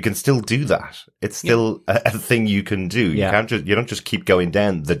 Because you can still do that. It's still a thing you can do. You don't just keep going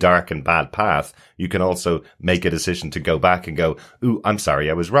down the dark and bad path. You can also make a decision to go back and go, ooh, I'm sorry,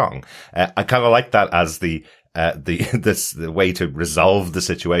 I was wrong. I kind of like that as the way to resolve the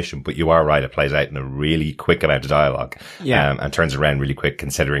situation, but you are right. It plays out in a really quick amount of dialogue. And turns around really quick,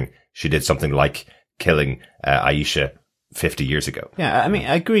 considering she did something like killing, Aisha 50 years ago. Yeah. I mean,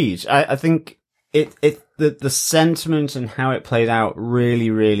 agreed. I think the sentiment and how it played out really,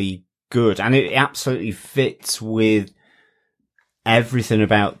 really good. And it absolutely fits with everything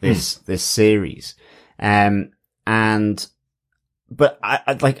about this series. But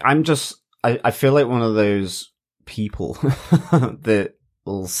I feel like one of those people that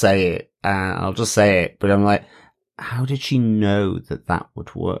will say it, and I'll just say it, but I'm like, how did she know that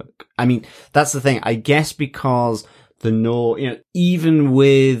would work? I mean, that's the thing. I guess because even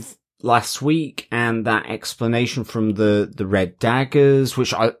with last week and that explanation from the Red Daggers,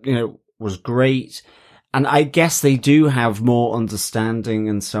 which was great. And I guess they do have more understanding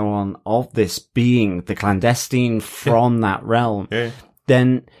and so on of this being the clandestine from that realm. Yeah.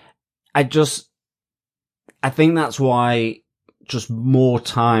 Then I think that's why just more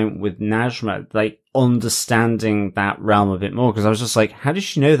time with Najma, like understanding that realm a bit more. Cause I was just like, how did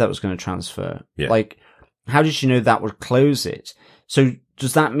she know that was going to transfer? Yeah. Like, how did she know that would close it? So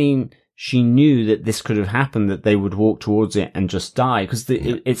does that mean she knew that this could have happened, that they would walk towards it and just die, because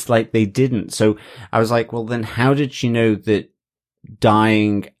it's like they didn't. So I was like, well, then how did she know that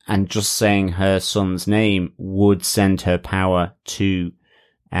dying and just saying her son's name would send her power to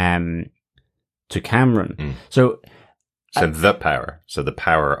Cameron? So the power. So the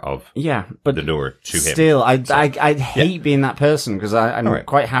power of but the Noor to him. Still, I'd hate being that person, because I'm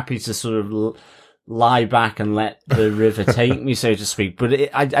quite happy to sort of lie back and let the river take me, so to speak. But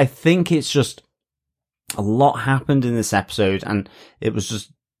I think it's just a lot happened in this episode, and it was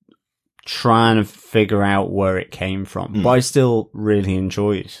just trying to figure out where it came from. But I still really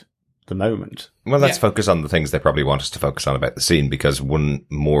enjoyed the moment. Well, let's focus on the things they probably want us to focus on about the scene, because one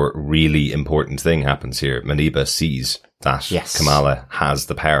more really important thing happens here. Muneeba sees that Kamala has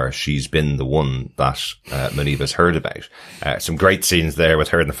the power. She's been the one that Muneeba's heard about. Some great scenes there with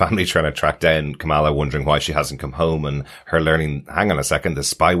her and the family trying to track down Kamala, wondering why she hasn't come home, and her learning, hang on a second, the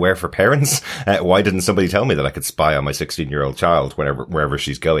spyware for parents? Why didn't somebody tell me that I could spy on my 16-year-old child wherever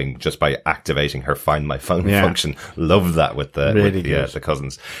she's going, just by activating her Find My Phone function? Loved that with the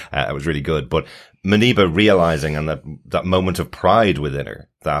cousins. It was really good. But Muneeba realizing, and that moment of pride within her,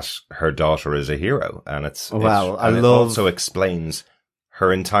 that her daughter is a hero, and it also explains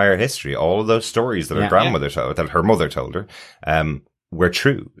her entire history. All of those stories that her grandmother told, that her mother told her, were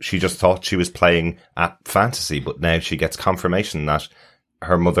true. She just thought she was playing at fantasy, but now she gets confirmation that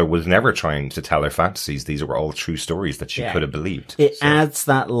her mother was never trying to tell her fantasies. These were all true stories that she could have believed. It adds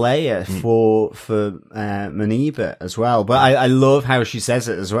that layer for Muneeba as well. But I love how she says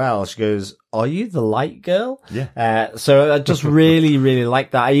it as well. She goes, "Are you the light girl?" Yeah. So I just really, really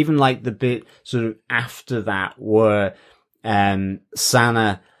like that. I even like the bit sort of after that where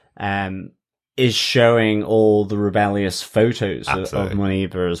Sana is showing all the rebellious photos of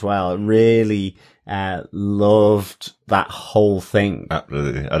Muneeba as well. Really loved that whole thing.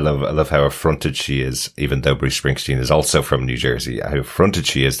 Absolutely. I love how affronted she is, even though Bruce Springsteen is also from New Jersey, how affronted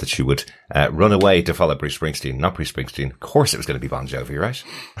she is that she would run away to follow Bruce Springsteen. Not Bruce Springsteen. Of course it was going to be Bon Jovi, right?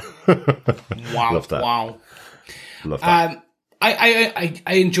 Wow. Love that. Wow. Love that. I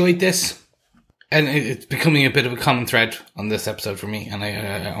enjoyed this, and it's becoming a bit of a common thread on this episode for me, and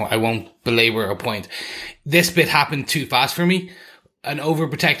I won't belabor a point. This bit happened too fast for me. An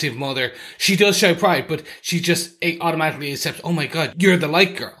overprotective mother. She does show pride, but she just automatically accepts, oh my God, you're the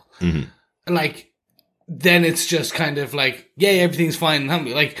light girl. Mm-hmm. And like, then it's just kind of like, yeah, everything's fine.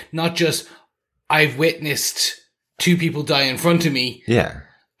 Like, not just, I've witnessed two people die in front of me. Yeah.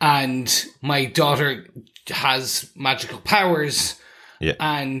 And my daughter has magical powers. Yeah.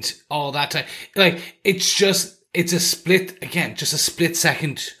 And all that time. Like, it's a split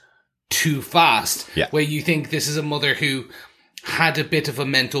second too fast. Yeah. Where you think this is a mother who had a bit of a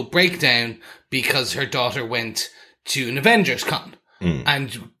mental breakdown because her daughter went to an Avengers con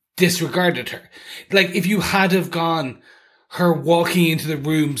and disregarded her. Like, if you had have gone her walking into the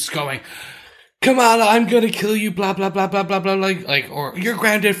rooms going, Kamala, I'm gonna kill you, blah, blah, blah, blah, blah, blah, like, or you're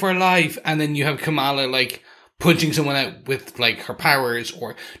grounded for life. And then you have Kamala, like, punching someone out with, like, her powers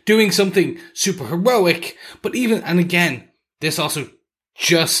or doing something super heroic. But even, and again, this also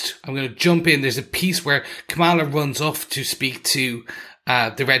I'm going to jump in. There's a piece where Kamala runs off to speak to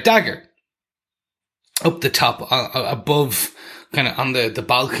the Red Dagger up the top, above, kind of on the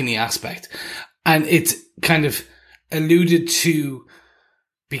balcony aspect. And it's kind of alluded to,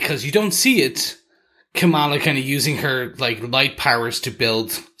 because you don't see it, Kamala kind of using her like light powers to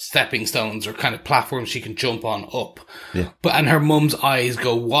build stepping stones or kind of platforms she can jump on up. Yeah. And her mum's eyes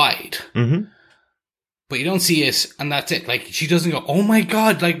go wide. Mm-hmm. But you don't see it, and that's it. Like, she doesn't go, oh my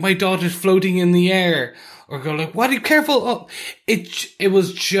God, like, my daughter's floating in the air. Or go like, what, are you careful? Oh, it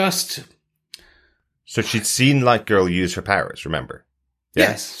was just... So she'd seen Light Girl use her powers, remember? Yeah?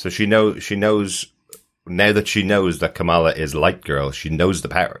 Yes. So she knows, now that she knows that Kamala is Light Girl, she knows the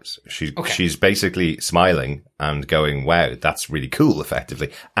powers. She's basically smiling and going, wow, that's really cool,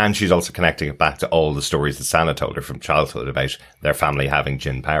 effectively. And she's also connecting it back to all the stories that Sana told her from childhood about their family having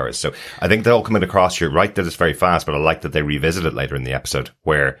Jinn powers. So I think they're all coming across. You're right that it's very fast, but I like that they revisit it later in the episode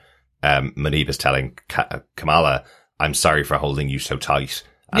where Muneeba's telling Kamala, I'm sorry for holding you so tight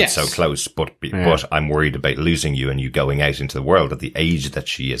and so close, but I'm worried about losing you and you going out into the world at the age that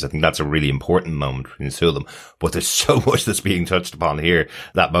she is. I think that's a really important moment between the two of them. But there's so much that's being touched upon here.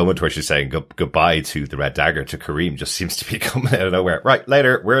 That moment where she's saying goodbye to the Red Dagger, to Kareem, just seems to be coming out of nowhere. Right,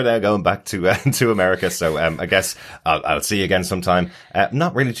 later, we're now going back to America. So I guess I'll see you again sometime.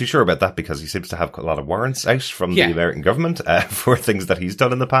 Not really too sure about that, because he seems to have a lot of warrants out from the American government for things that he's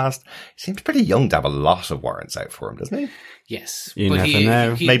done in the past. He seems pretty young to have a lot of warrants out for him, doesn't he? Yes. You never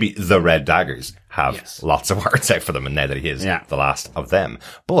know. Maybe the Red Daggers have lots of warrants out for them, and now that he is the last of them.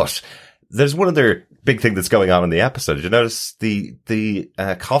 But There's one other big thing that's going on in the episode. Did you notice the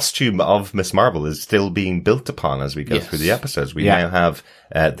costume of Miss Marvel is still being built upon as we go through the episodes? We now have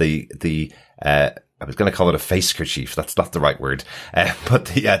I was going to call it a face kerchief. That's not the right word. But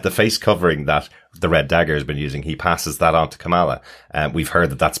the face covering that the Red Dagger has been using, he passes that on to Kamala. We've heard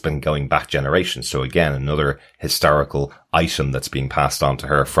that that's been going back generations. So again, another historical item that's being passed on to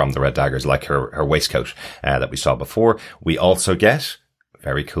her from the Red Daggers, like her waistcoat, that we saw before. We also get,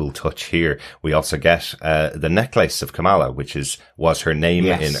 very cool touch here, we also get, the necklace of Kamala, which was her name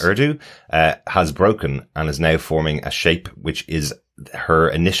in Urdu, has broken and is now forming a shape which is her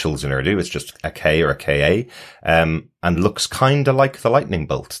initials in Urdu. It's just a K or a KA, and looks kind of like the lightning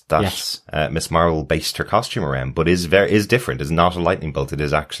bolt that Miss Marvel based her costume around, but is different. Is not a lightning bolt. It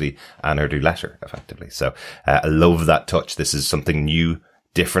is actually an Urdu letter, effectively. So I love that touch. This is something new,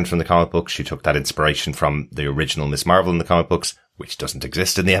 different from the comic books. She took that inspiration from the original Miss Marvel in the comic books, which doesn't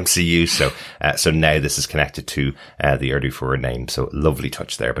exist in the MCU. So now this is connected to the Urdu for her name. So lovely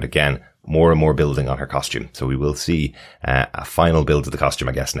touch there. But again, more and more building on her costume. So we will see a final build of the costume,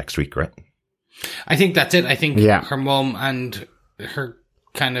 I guess, next week, right? I think that's it. I think her mum and her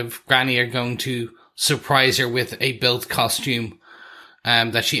kind of granny are going to surprise her with a built costume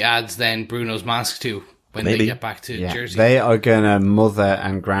that she adds then Bruno's mask to when they get back to Jersey. They are going to mother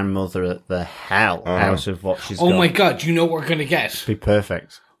and grandmother the hell out of what she's got. Oh my God, do you know what we're going to get? Be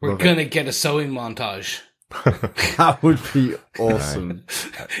perfect. We're going to get a sewing montage. That would be awesome.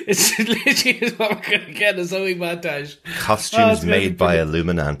 It's literally what we're going to get, a sewing montage. Costumes made by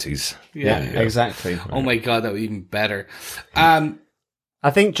Illuminantes. Yeah, exactly. Oh my God, that would be even better.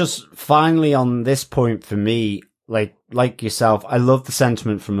 I think just finally on this point for me, like yourself, I love the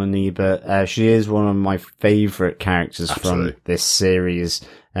sentiment from Oniba. She is one of my favourite characters from this series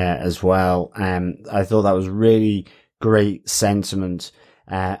as well. I thought that was really great sentiment.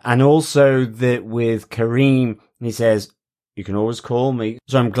 And also that with Kareem, he says, you can always call me.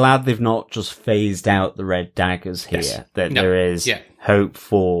 So I'm glad they've not just phased out the Red Daggers here, that there is hope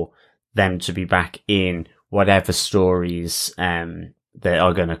for them to be back in whatever stories that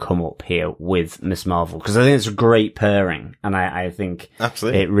are going to come up here with Miss Marvel. Because I think it's a great pairing, and I think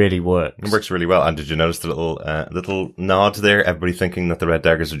it really works. It works really well. And did you notice the little nod there? Everybody thinking that the Red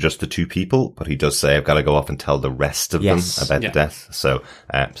Daggers are just the two people, but he does say, I've got to go off and tell the rest of them about the death. So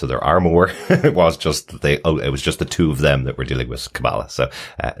there are more. It was just it was just the two of them that we're dealing with Kamala. So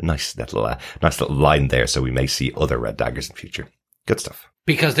nice little line there. So we may see other Red Daggers in future. Good stuff.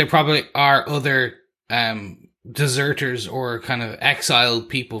 Because there probably are other deserters or kind of exiled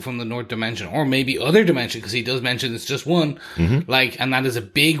people from the North Dimension, or maybe other dimension, because he does mention it's just one, and that is a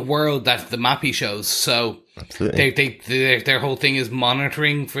big world that the mappy shows. So their whole thing is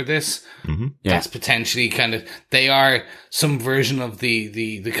monitoring for this. That's potentially kind of, they are some version of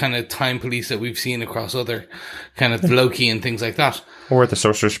the kind of time police that we've seen across other kind of Loki and things like that, or the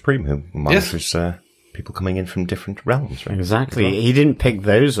Sorcerer Supreme who monitors people coming in from different realms. Right? Exactly. Well, he didn't pick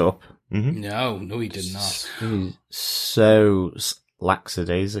those up. No, he did not. So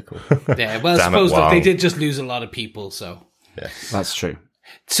lackadaisical. Yeah, well, I suppose they did just lose a lot of people, so. Yeah. That's true.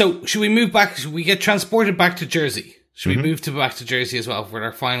 So, should we move back? Should we get transported back to Jersey? Should we move back to Jersey as well for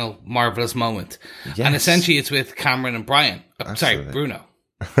our final marvelous moment? Yes. And essentially it's with Cameron and Brian. Bruno.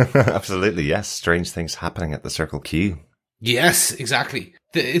 Absolutely, yes. Strange things happening at the Circle Q. Yes, exactly.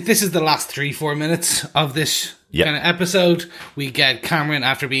 This is the last 3-4 minutes of this kind of episode. We get Cameron,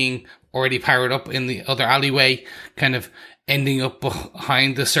 after being already powered up in the other alleyway, kind of ending up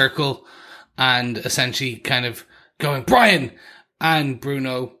behind the circle and essentially kind of going, Brian! And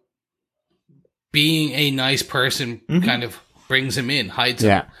Bruno, being a nice person, kind of brings him in, hides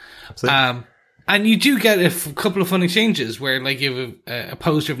him. Absolutely. And you do get a couple of fun exchanges where, like, you have a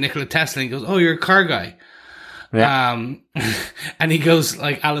poster of Nikola Tesla and he goes, oh, you're a car guy. Yeah. And he goes,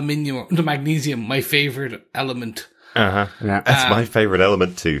 like, aluminium, the magnesium, my favorite element. Yeah. That's my favorite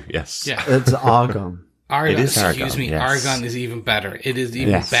element too. Yes. Yeah. It's argon. Argon. It is argon. Excuse me. Yes. Argon is even better. It is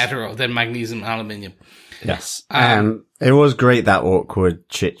even better than magnesium and aluminium. Yes. It was great, that awkward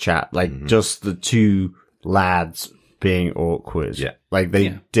chit chat. Like, just the two lads being awkward. Yeah. Like,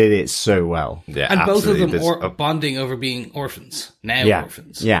 they did it so well. Yeah. And absolutely. Both of them bonding over being orphans. Now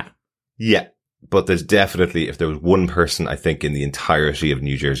orphans. Yeah. Yeah. But there's definitely, if there was one person, I think, in the entirety of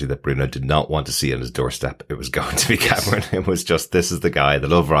New Jersey that Bruno did not want to see on his doorstep, it was going to be Cameron. It was just, this is the guy, the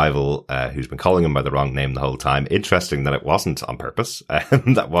love rival, who's been calling him by the wrong name the whole time. Interesting that it wasn't on purpose.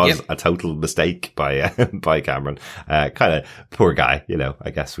 That was a total mistake by Cameron. Kind of poor guy, you know, I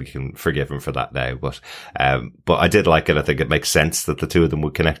guess we can forgive him for that now. But I did like it. I think it makes sense that the two of them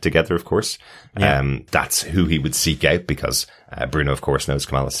would connect together, of course. That's who he would seek out because, Bruno, of course, knows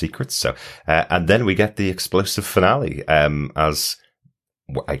Kamala's secrets. So, and then we get the explosive finale, as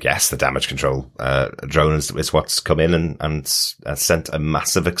I guess the damage control drone is what's come in and sent a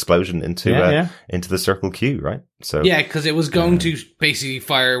massive explosion into the Circle Q, right? So yeah, because it was going to basically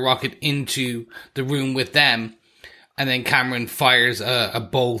fire a rocket into the room with them, and then Cameron fires a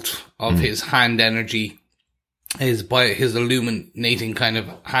bolt of his hand energy, his illuminating kind of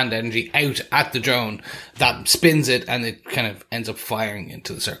hand energy out at the drone that spins it, and it kind of ends up firing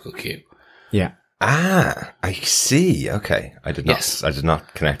into the Circle Q. Yeah. Ah, I see. Okay. I did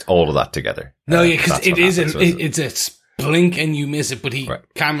not connect all of that together. No, yeah, because it's a blink and you miss it, but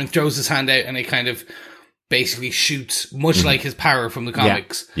Cameron throws his hand out and it kind of basically shoots, much like his power from the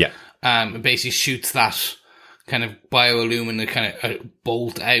comics. Yeah. It basically shoots that kind of bioluminescent kind of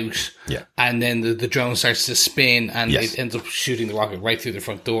bolt out. Yeah. And then the drone starts to spin and it ends up shooting the rocket right through the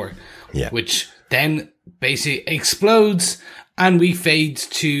front door. Yeah. Which then basically explodes, and we fade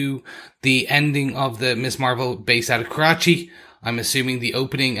to the ending of the Ms. Marvel base out of Karachi. I'm assuming the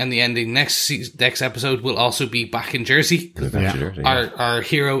opening and the ending next episode will also be back in Jersey. Our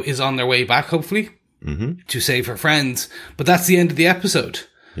hero is on their way back, hopefully, to save her friends. But that's the end of the episode.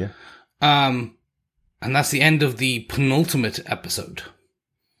 Yeah. And that's the end of the penultimate episode.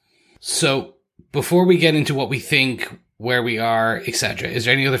 So before we get into what we think, where we are, etc., is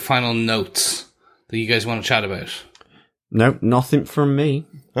there any other final notes that you guys want to chat about? No, nothing from me.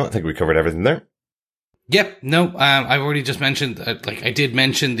 I think we covered everything there. Yep. No, I've already just mentioned, I did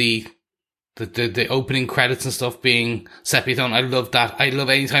mention the opening credits and stuff being Seppiathon. I love that. I love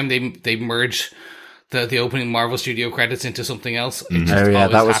anytime they merge the opening Marvel Studio credits into something else. It's just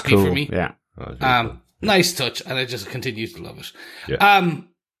always that was happy cool. for me. Yeah. Cool. Nice touch, and I just continue to love it. Yeah.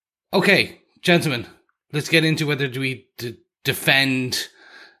 Okay, gentlemen, let's get into whether do we defend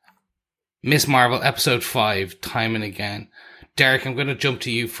Ms. Marvel episode 5 time and again. Derek, I'm going to jump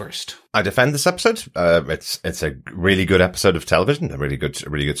to you first. I defend this episode. It's a really good episode of television, a really good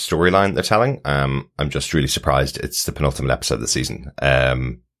storyline they're telling. I'm just really surprised it's the penultimate episode of the season.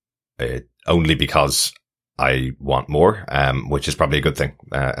 Only because I want more, which is probably a good thing.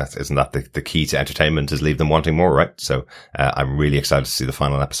 Isn't that the key to entertainment, is leave them wanting more, right? So, I'm really excited to see the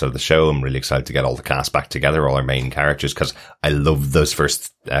final episode of the show. I'm really excited to get all the cast back together, all our main characters, because I loved those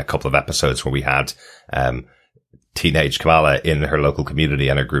first couple of episodes where we had, teenage Kamala in her local community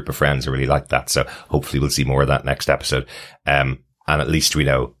and her group of friends. I really liked that. So hopefully we'll see more of that next episode. And at least we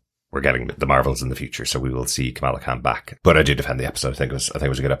know we're getting the Marvels in the future. So we will see Kamala Khan back. But I do defend the episode. I think it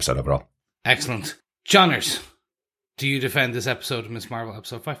was a good episode overall. Excellent. Johners, do you defend this episode of Ms. Marvel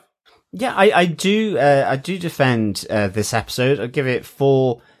episode 5? Yeah, I do defend this episode. I give it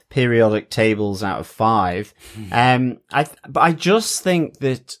 4 periodic tables out of 5. But I just think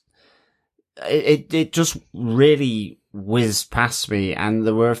that it just really whizzed past me, and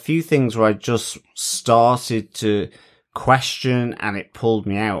there were a few things where I just started to question, and it pulled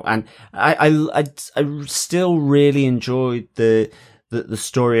me out. And I still really enjoyed the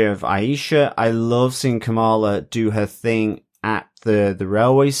story of Aisha. I love seeing Kamala do her thing at the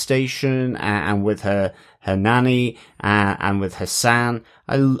railway station and with her nanny and with Hassan.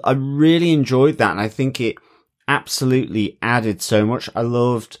 I really enjoyed that, and I think it absolutely added so much. I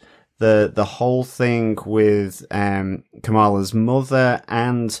loved the whole thing with Kamala's mother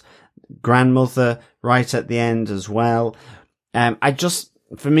and grandmother right at the end as well. I just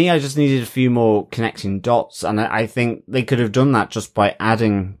needed a few more connecting dots, and I think they could have done that just by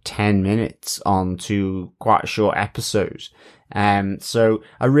adding 10 minutes on to quite a short episode. So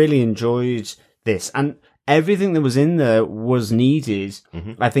I really enjoyed this, and everything that was in there was needed.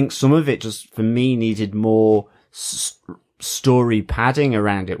 I think some of it just, for me, needed more story padding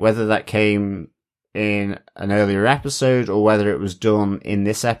around it, whether that came in an earlier episode or whether it was done in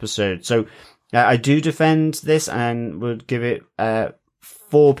this episode. So I do defend this and would give it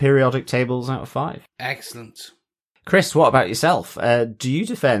 4 periodic tables out of 5. Excellent. Chris, what about yourself? Do you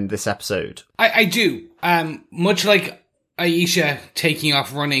defend this episode? I do. Much like Aisha taking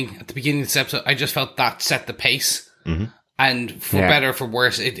off running at the beginning of this episode, I just felt that set the pace. And for better or for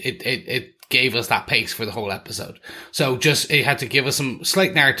worse, it gave us that pace for the whole episode. So it had to give us some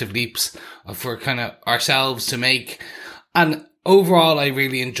slight narrative leaps for kind of ourselves to make. And overall, I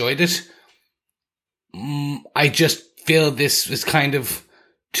really enjoyed it. I just feel this is kind of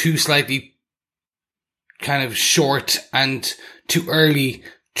too slightly kind of short and too early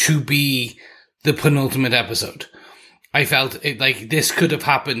to be the penultimate episode. I felt it like this could have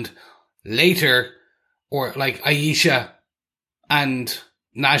happened later, or like Aisha and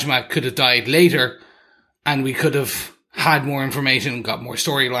Najma could have died later, and we could have had more information and got more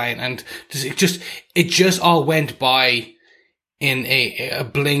storyline, and it just all went by in a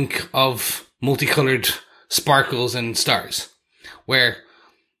blink of multicolored sparkles and stars, where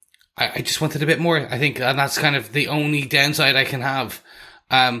I just wanted a bit more. I think that's kind of the only downside I can have.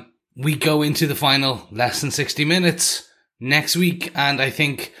 We go into the final less than 60 minutes next week, and I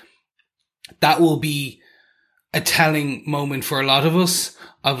think that will be a telling moment for a lot of us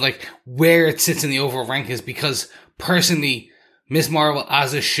of like where it sits in the overall rankings, because personally, Ms. Marvel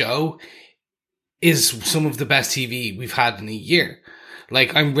as a show is some of the best TV we've had in a year.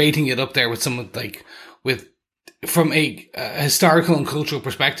 Like, I'm rating it up there with some of from a historical and cultural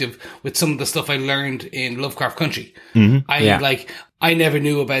perspective with some of the stuff I learned in Lovecraft Country. Mm-hmm. I never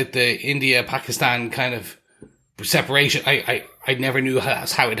knew about the India-Pakistan kind of separation. I never knew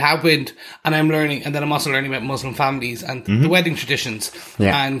how it happened, and I'm learning, and then I'm also learning about Muslim families and the wedding traditions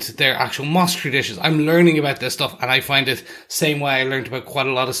and their actual mosque traditions. I'm learning about this stuff, and I find it same way I learned about quite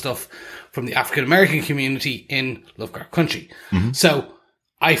a lot of stuff from the African American community in Lovecraft Country. Mm-hmm. So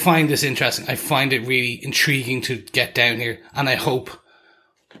I find this interesting. I find it really intriguing to get down here, and I hope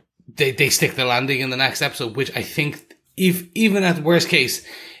they stick the landing in the next episode, which I think, if even at the worst case,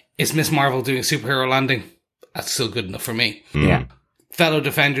 it's Ms. Marvel doing a superhero landing. That's still good enough for me. Yeah. Fellow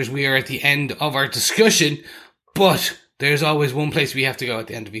Defenders, we are at the end of our discussion, but there's always one place we have to go at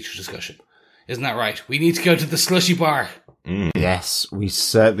the end of each discussion. Isn't that right? We need to go to the slushy bar. Mm. Yes, we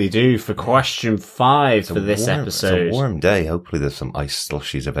certainly do, for question 5 for this episode. It's a warm day. Hopefully there's some ice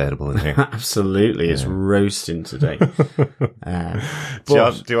slushies available in here. Absolutely. It's roasting today. John,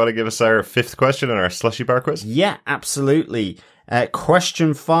 do you want to give us our 5th question on our slushy bar quiz? Yeah, absolutely.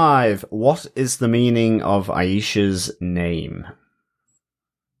 Question 5. What is the meaning of Aisha's name?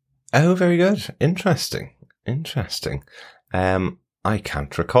 Oh, very good. Interesting. I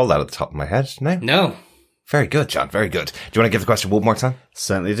can't recall that at the top of my head now. No. Very good, John. Very good. Do you want to give the question one more time?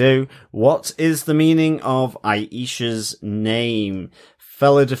 Certainly do. What is the meaning of Aisha's name?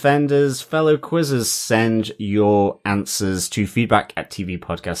 Fellow Defenders, fellow quizzers, send your answers to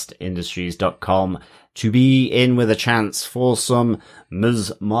feedback@tvpodcastindustries.com to be in with a chance for some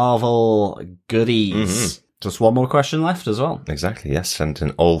Ms. Marvel goodies. Mm-hmm. Just one more question left as well. Exactly, yes. Send in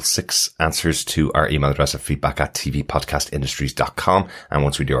all 6 answers to our email address of feedback@tvpodcastindustries.com. And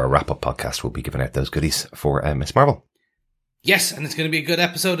once we do our wrap-up podcast, we'll be giving out those goodies for Ms. Marvel. Yes, and it's going to be a good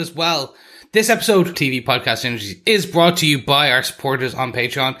episode as well. This episode of TV Podcast Industries is brought to you by our supporters on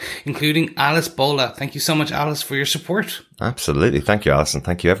Patreon, including Alice Bola. Thank you so much, Alice, for your support. Absolutely. Thank you, Alice, and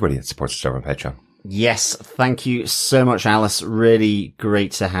thank you, everybody that supports us over on Patreon. Yes, thank you so much, Alice. Really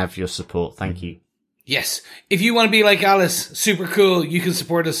great to have your support. Thank you. Yes. If you want to be like Alice, super cool, you can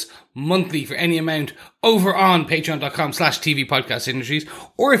support us monthly for any amount over on patreon.com/TV Podcast Industries.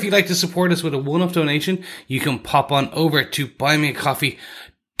 Or if you'd like to support us with a one-off donation, you can pop on over to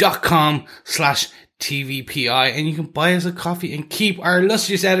buymeacoffee.com/TVPI and you can buy us a coffee and keep our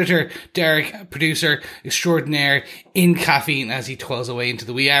illustrious editor, Derek, producer extraordinaire, in caffeine as he toils away into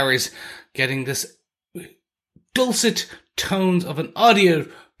the wee hours, getting this dulcet tones of an audio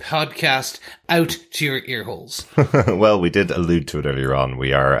podcast out to your ear holes. Well, we did allude to it earlier on.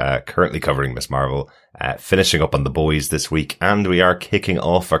 We are currently covering Ms. Marvel, finishing up on The Boys this week, and we are kicking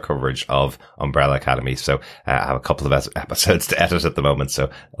off our coverage of Umbrella Academy. So I have a couple of episodes to edit at the moment,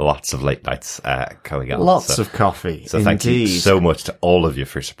 so lots of late nights going on. Lots of coffee. So thank you so much to all of you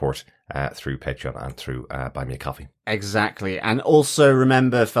for your support through Patreon and through Buy Me a Coffee. Exactly. And also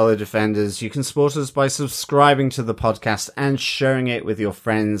remember, fellow defenders, you can support us by subscribing to the podcast and sharing it with your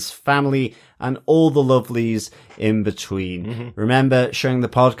friends, family, and all the lovelies in between. Mm-hmm. Remember, sharing the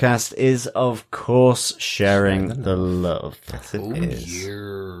podcast is, of course, sharing the love. Yes, it is.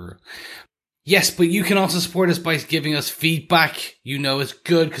 Yeah. Yes, but you can also support us by giving us feedback. You know it's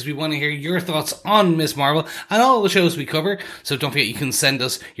good because we want to hear your thoughts on Ms. Marvel and all the shows we cover. So don't forget, you can send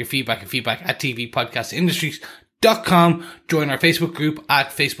us your feedback at feedback@tvpodcastindustries.com. Join our Facebook group at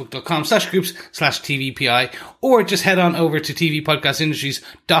facebook.com/groups/TVPI, or just head on over to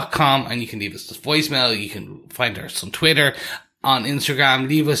tvpodcastindustries.com and you can leave us a voicemail. You can find us on Twitter, on Instagram.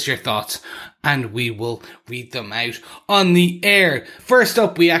 Leave us your thoughts and we will read them out on the air. First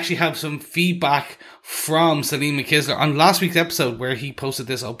up, we actually have some feedback from Salim McKisler on last week's episode where he posted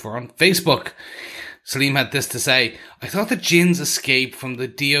this up on Facebook. Salim had this to say: I thought that Jin's escape from the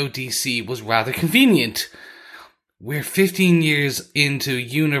DODC was rather convenient. We're 15 years into a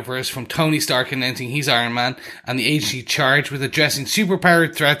universe from Tony Stark announcing he's Iron Man, and the agency charged with addressing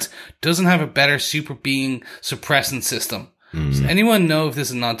superpowered threats doesn't have a better super being suppressant system. Does anyone know if this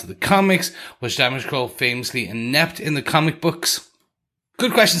is a nod to the comics? Was Damage Control famously inept in the comic books?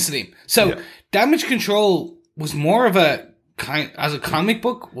 Good question, Salim. So, Damage Control was more of a as a comic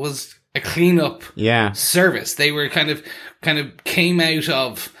book, was a cleanup Yeah. service. They were kind of came out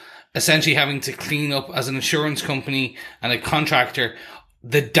of essentially having to clean up as an insurance company and a contractor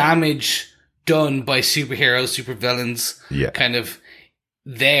the damage done by superheroes, supervillains, kind of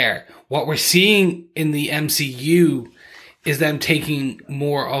there. What we're seeing in the MCU is them taking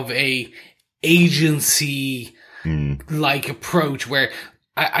more of a agency like approach where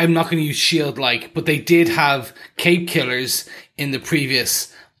I'm not going to use S.H.I.E.L.D. but they did have Cape Killers in the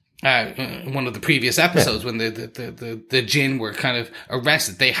previous one of the previous episodes when the Jinn were kind of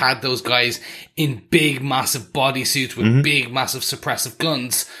arrested. They had those guys in big, massive bodysuits with big, massive suppressive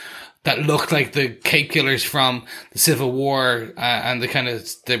guns that looked like the Cape Killers from the Civil War and the kind of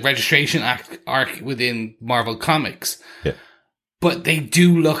the Registration Act arc within Marvel Comics. Yeah. But they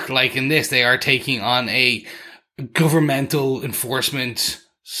do look like in this, they are taking on a governmental enforcement,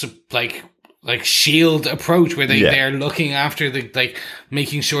 like S.H.I.E.L.D. approach where they're looking after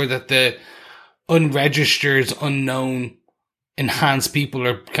making sure that the unregistered, unknown, enhanced people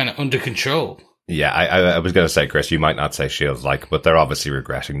are kind of under control. Yeah, I was going to say, Chris, you might not say S.H.I.E.L.D. but they're obviously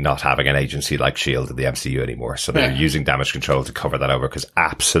regretting not having an agency like S.H.I.E.L.D. in the MCU anymore. So they're using Damage Control to cover that over, because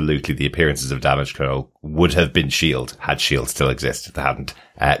absolutely the appearances of Damage Control would have been S.H.I.E.L.D. had S.H.I.E.L.D. still existed. If they hadn't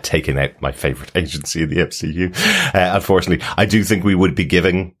taken out my favourite agency in the MCU. Unfortunately, I do think we would be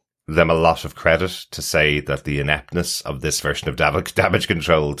giving them a lot of credit to say that the ineptness of this version of Damage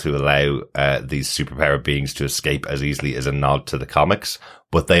Control to allow these superpowered beings to escape as easily is a nod to the comics.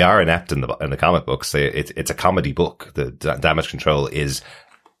 But they are inept in the comic books. It's a comedy book. The Damage Control is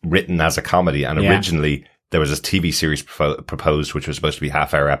written as a comedy, and originally there was this TV series proposed, which was supposed to be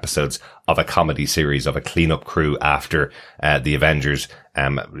half-hour episodes of a comedy series of a cleanup crew after the Avengers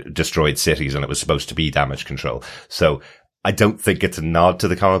destroyed cities, and it was supposed to be Damage Control. So I don't think it's a nod to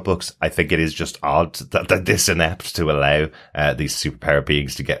the comic books. I think it is just odd that they're this inept to allow these superpower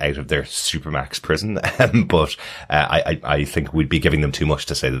beings to get out of their supermax prison. But I think we'd be giving them too much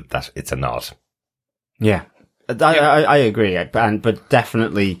to say that it's a nod. Yeah, I agree. But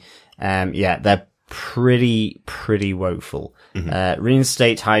definitely, they're pretty woeful.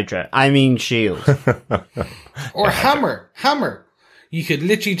 Reinstate Hydra. I mean S.H.I.E.L.D. Or Hammer. You could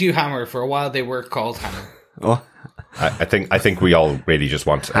literally do Hammer. For a while they were called Hammer. Oh. I think we all really just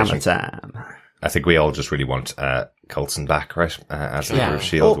want Hammer time. I think we all just really want Coulson back, right? As leader of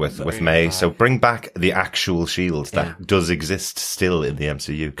S.H.I.E.L.D. with May. So bring back the actual S.H.I.E.L.D. that does exist still in the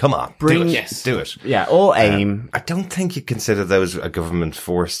MCU. Come on. Do it. Yeah, or AIM. I don't think you consider those a government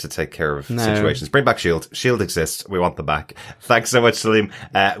force to take care of situations. Bring back S.H.I.E.L.D. S.H.I.E.L.D. exists. We want them back. Thanks so much, Salim.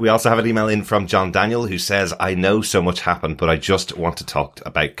 We also have an email in from John Daniel who says, I know so much happened, but I just want to talk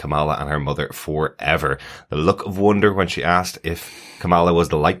about Kamala and her mother forever. The look of wonder when she asked if Kamala was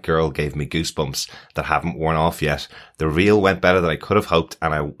the light girl gave me goosebumps that haven't worn off yet. The reveal went better than I could have hoped,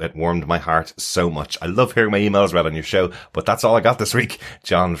 and it warmed my heart so much. I love hearing my emails read on your show, but that's all I got this week.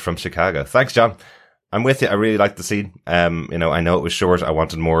 John from Chicago. Thanks, John. I'm with you. I really liked the scene. I know it was short. I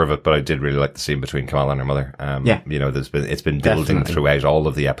wanted more of it, but I did really like the scene between Kamala and her mother. It's been building throughout all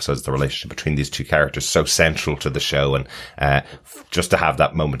of the episodes, the relationship between these two characters, so central to the show, and just to have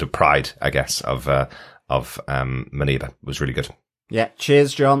that moment of pride, I guess, of Maniba was really good. Yeah,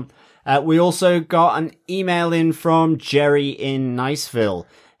 cheers, John. We also got an email in from Jerry in Niceville.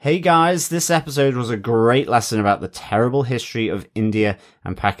 Hey guys, this episode was a great lesson about the terrible history of India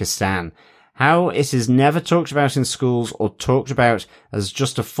and Pakistan. How it is never talked about in schools or talked about as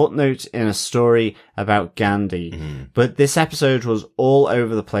just a footnote in a story about Gandhi. But this episode was all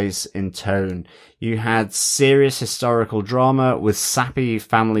over the place in tone. You had serious historical drama with sappy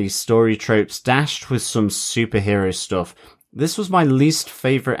family story tropes dashed with some superhero stuff. This was my least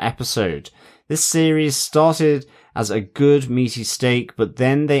favourite episode. This series started as a good meaty steak, but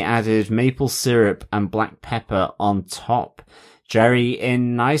then they added maple syrup and black pepper on top. Jerry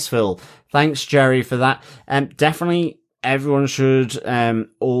in Niceville. Thanks, Jerry, for that. Definitely everyone should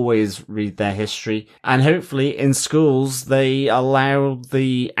always read their history. And hopefully in schools they allow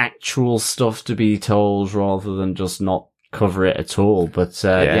the actual stuff to be told rather than just not cover it at all. But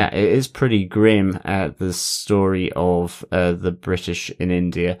it is pretty grim, the story of the British in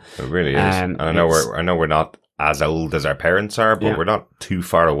India. It really is. And I know we're not as old as our parents are, but we're not too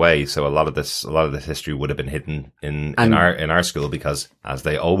far away. So a lot of this history would have been hidden in our school, because, as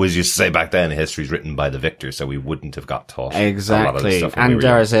they always used to say back then, history is written by the victor, so we wouldn't have got taught exactly. a lot of the stuff. And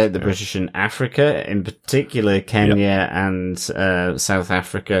dare I say it, the British in Africa, in particular Kenya and South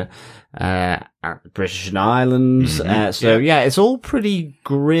Africa, British Islands. It's all pretty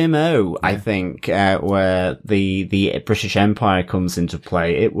grim-o, I think, where the British Empire comes into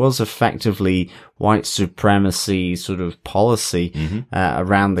play. It was effectively white supremacy sort of policy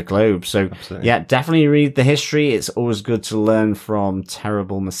around the globe. So, definitely read the history. It's always good to learn from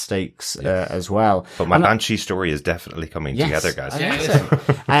terrible mistakes as well. But my Banshee story is definitely coming together, guys.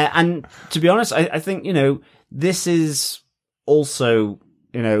 And to be honest, I think, this is also,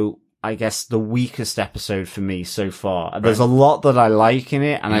 I guess the weakest episode for me so far. Right. There's a lot that I like in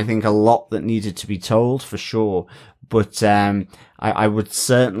it, and I think a lot that needed to be told for sure. But I would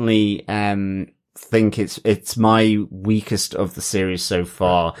certainly think it's my weakest of the series so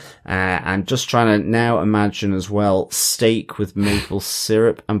far. And just trying to now imagine as well steak with maple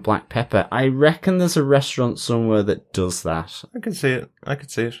syrup and black pepper. I reckon there's a restaurant somewhere that does that. I can see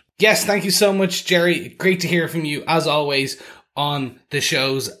it. Yes, thank you so much, Jerry. Great to hear from you as always on the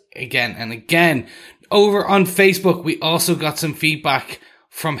shows again and again. Over on Facebook, we also got some feedback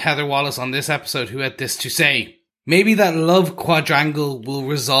from Heather Wallace on this episode, who had this to say. Maybe that love quadrangle will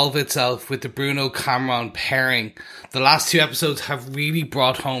resolve itself with the Bruno Cameron pairing. The last 2 episodes have really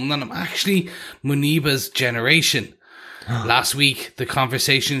brought home that I'm actually Muniba's generation. Last week, the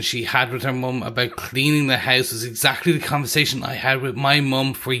conversation she had with her mum about cleaning the house was exactly the conversation I had with my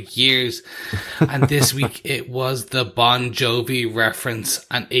mum for years. And this week, it was the Bon Jovi reference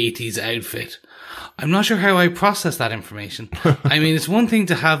and 80s outfit. I'm not sure how I process that information. I mean, it's one thing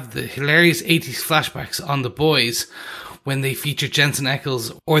to have the hilarious 80s flashbacks on The Boys when they feature Jensen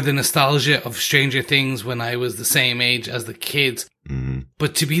Ackles, or the nostalgia of Stranger Things when I was the same age as the kids.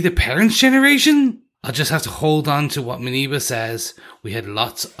 But to be the parents' generation? I'll just have to hold on to what Muniba says. We had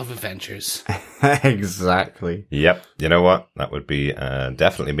lots of adventures. Exactly. Yep. You know what? That would be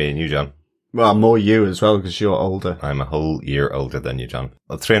definitely me and you, John. Well, more you as well, because you're older. I'm a whole year older than you, John.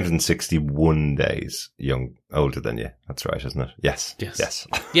 Well, 361 days older than you. That's right, isn't it? Yes.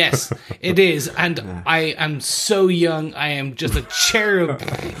 Yes, it is. And I am so young. I am just a cherub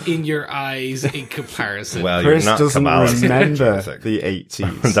in your eyes in comparison. Well, Chris you're not doesn't remember Kamala. the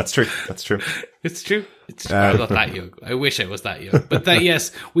 80s. That's true. It's true. I'm not that young. I wish I was that young. But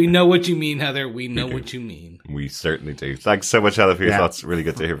yes, we know what you mean, Heather. We know what you mean. We certainly do. Thanks so much, Heather, for your thoughts. Really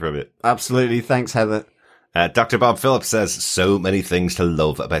good to hear from you. Absolutely. Thanks, Heather. Dr. Bob Phillips says, so many things to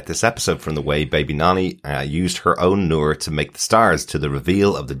love about this episode, from the way Baby Nani used her own Noor to make the stars, to the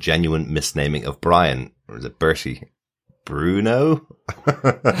reveal of the genuine misnaming of Brian, or is it Bertie? Bruno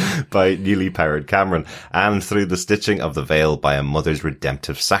by newly powered Cameron, and through the stitching of the veil by a mother's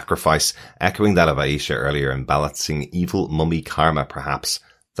redemptive sacrifice, echoing that of Aisha earlier, and balancing evil mummy karma perhaps,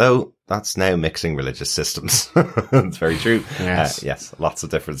 though that's now mixing religious systems. It's very true. Yes, lots of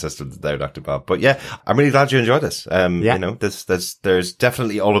different systems there, Dr. Bob. But yeah, I'm really glad you enjoyed this. There's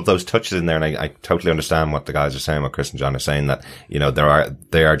definitely all of those touches in there, and I totally understand what the guys are saying, what Chris and John are saying, that,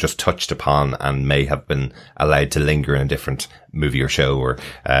 they are just touched upon and may have been allowed to linger in a different movie or show, or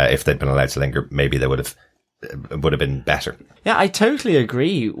if they'd been allowed to linger, maybe they would have been better. Yeah, I totally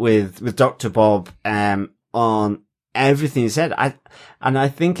agree with Dr. Bob on everything he said. I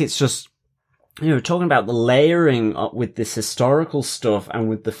think it's just, talking about the layering with this historical stuff and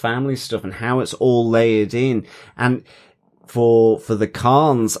with the family stuff and how it's all layered in, and for the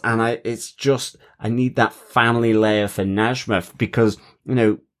Khans, and I need that family layer for Najma, because,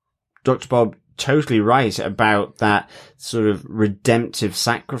 Dr. Bob totally right about that sort of redemptive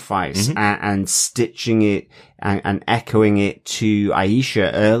sacrifice, and stitching it and echoing it to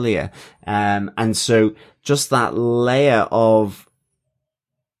Aisha earlier. And so just that layer of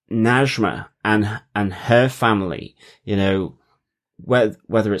Najma and her family,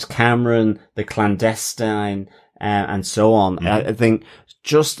 whether it's Cameron, the clandestine, and so on. I think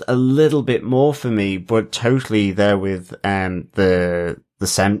just a little bit more for me, but totally there with the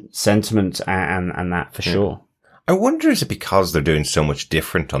sentiment and that for sure. I wonder, is it because they're doing so much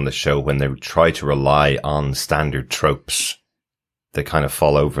different on the show, when they try to rely on standard tropes, they kind of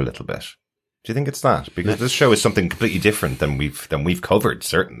fall over a little bit? Do you think it's that? Because this show is something completely different than we've covered,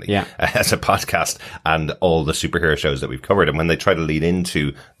 certainly, as a podcast, and all the superhero shows that we've covered. And when they try to lean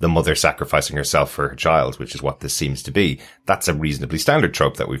into the mother sacrificing herself for her child, which is what this seems to be, that's a reasonably standard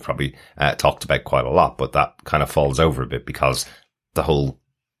trope that we've probably talked about quite a lot. But that kind of falls over a bit because the whole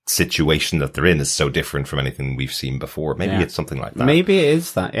situation that they're in is so different from anything we've seen before. Maybe it's something like that. Maybe it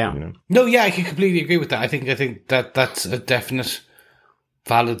is that, yeah. No, yeah, I can completely agree with that. I think that's a definite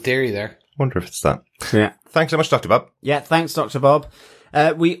valid theory there. Wonder if it's that. Yeah. Thanks so much, Dr. Bob. Yeah, thanks, Dr. Bob.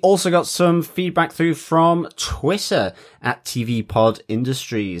 We also got some feedback through from Twitter at TV Pod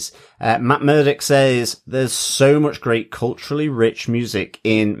Industries. Matt Murdoch says, there's so much great culturally rich music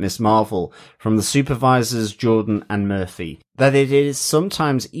in Miss Marvel from the supervisors Jordan and Murphy that it is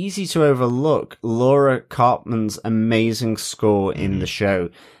sometimes easy to overlook Laura Cartman's amazing score in the show.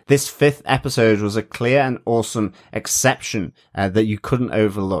 This 5th episode was a clear and awesome exception that you couldn't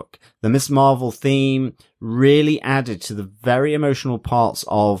overlook. The Miss Marvel theme really added to the very emotional parts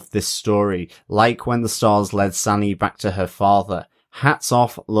of this story, like when the stars led Sally back to her father. Hats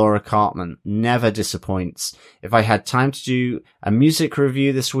off, Laura Cartman. Never disappoints. If I had time to do a music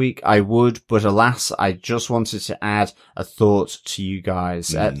review this week, I would, but alas, I just wanted to add a thought to you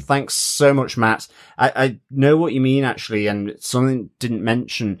guys. Thanks so much, Matt. I know what you mean, actually, and something didn't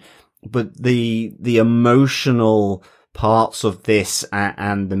mention, but the emotional parts of this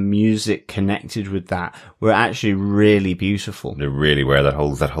and the music connected with that were actually really beautiful. They really were.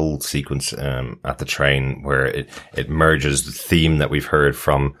 That whole sequence at the train where it merges the theme that we've heard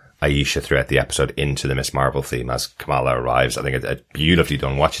from Aisha throughout the episode into the Miss Marvel theme as Kamala arrives. I think it's beautifully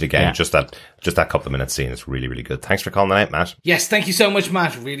done. Watch it again. Yeah. Just that couple of minutes scene is really, really good. Thanks for calling that out, Matt. Yes, thank you so much,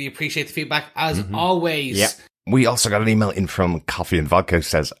 Matt. Really appreciate the feedback as always. Yeah. We also got an email in from Coffee and Vodka who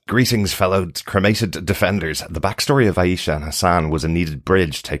says, greetings, fellow cremated defenders. The backstory of Aisha and Hassan was a needed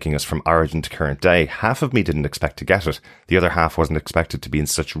bridge taking us from origin to current day. Half of me didn't expect to get it. The other half wasn't expected to be in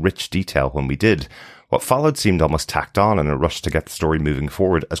such rich detail when we did. What followed seemed almost tacked on in a rush to get the story moving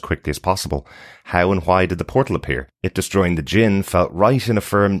forward as quickly as possible. How and why did the portal appear? It destroying the Jinn felt right in a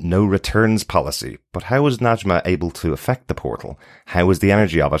firm no returns policy. But how was Najma able to affect the portal? How was the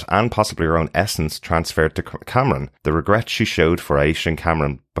energy of it, and possibly her own essence, transferred to Cameron? The regret she showed for Aisha and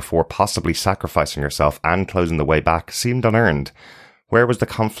Cameron before possibly sacrificing herself and closing the way back seemed unearned. Where was the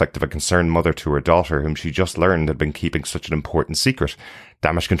conflict of a concerned mother to her daughter whom she just learned had been keeping such an important secret?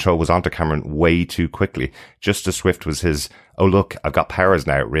 Damage control was onto Cameron way too quickly. Just as swift was his, oh look, I've got powers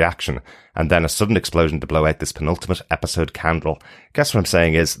now, reaction. And then a sudden explosion to blow out this penultimate episode candle. Guess what I'm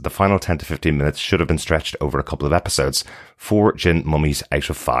saying is, the final 10 to 15 minutes should have been stretched over a couple of episodes. 4 Jinn mummies out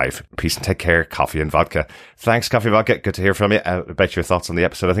of 5. Peace and take care, Coffee and Vodka. Thanks, Coffee and Vodka. Good to hear from you about your thoughts on the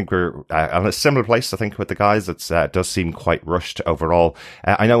episode. I think we're on a similar place, I think, with the guys. It does seem quite rushed overall.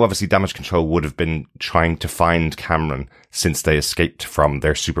 I know obviously Damage Control would have been trying to find Cameron since they escaped from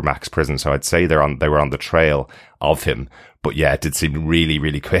their Supermax prison. So I'd say they were on the trail of him. But yeah, it did seem really,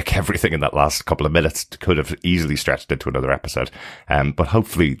 really quick. Everything in that last couple of minutes could have easily stretched into another episode. But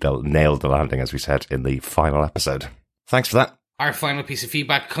hopefully they'll nail the landing, as we said, in the final episode. Thanks for that. Our final piece of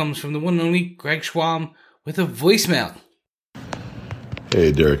feedback comes from the one and only Greg Schwam with a voicemail.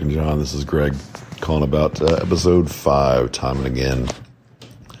 Hey, Derek and John, this is Greg calling about episode 5, Time and Again.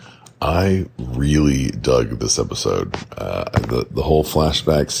 I really dug this episode. The whole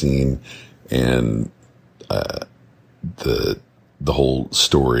flashback scene and the whole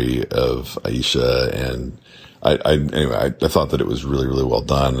story of Aisha, and I thought that it was really, really well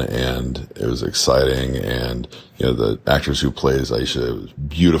done, and it was exciting, and the actress who plays Aisha was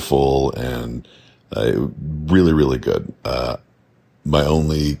beautiful and really, really good. My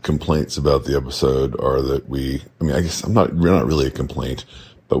only complaints about the episode are that I guess we're not really a complaint,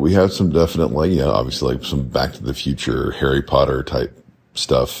 but we have some definite, obviously like some Back to the Future, Harry Potter type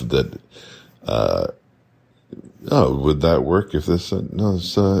stuff that, would that work if this, no,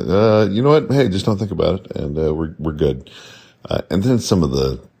 it's, you know what? Hey, just don't think about it. And, we're good. And then it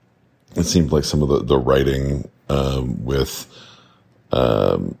seemed like some of the writing, with,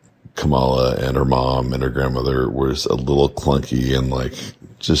 Kamala and her mom and her grandmother was a little clunky, and like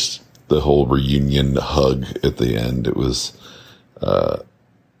just the whole reunion hug at the end. It was, I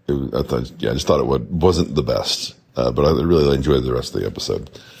just thought it wasn't the best. But I really enjoyed the rest of the episode.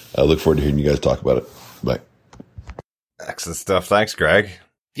 I look forward to hearing you guys talk about it. Bye. Excellent stuff. Thanks, Greg.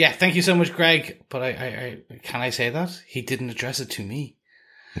 Yeah, thank you so much, Greg. But I can I say that? He didn't address it to me.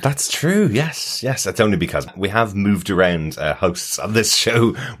 That's true. Yes. It's only because we have moved around hosts on this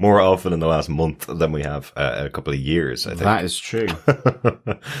show more often in the last month than we have a couple of years, I think. That is true.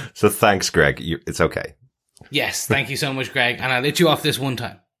 So thanks, Greg. It's okay. Yes, thank you so much, Greg. And I let you off this one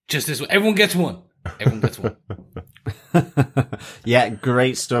time. Just this one. Everyone gets one. Yeah,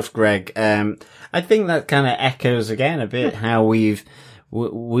 great stuff, Greg. I think that kind of echoes again a bit how we've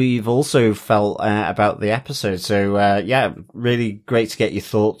also felt about the episode. So yeah, really great to get your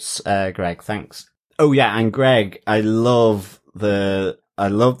thoughts, Greg. Thanks. Oh yeah, and Greg, I love the I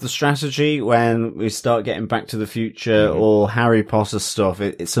love the strategy when we start getting Back to the Future or Harry Potter stuff.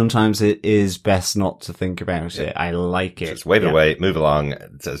 Sometimes it is best not to think about it. I like it. Just wave it away, move along,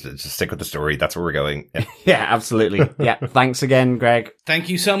 just stick with the story. That's where we're going. Yeah, absolutely. Yeah. Thanks again, Greg. Thank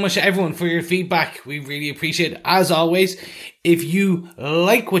you so much, everyone, for your feedback. We really appreciate it. As always, if you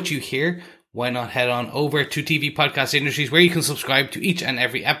like what you hear, why not head on over to TV Podcast Industries, where you can subscribe to each and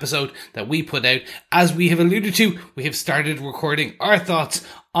every episode that we put out. As we have alluded to, we have started recording our thoughts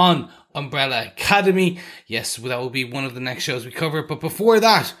on Umbrella Academy. Yes, that will be one of the next shows we cover. But before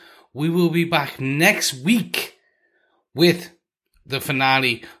that, we will be back next week with the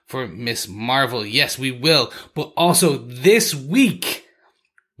finale for Miss Marvel. Yes, we will. But also this week,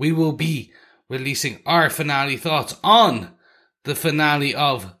 we will be releasing our finale thoughts on the finale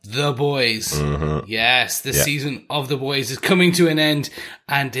of The Boys. Yes, the season of The Boys is coming to an end,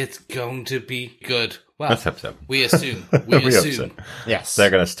 and it's going to be good. Well, Let's hope so. we assume. We hope assume. so. Yes. They're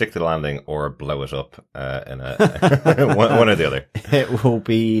going to stick to the landing or blow it up in a one or the other. It will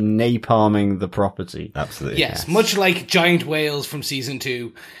be napalming the property. Absolutely. Yes, much like Giant Whales from season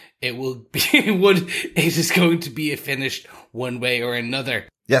 2, it is going to be finished one way or another.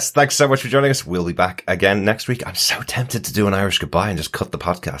 Yes, thanks so much for joining us. We'll be back again next week. I'm so tempted to do an Irish goodbye and just cut the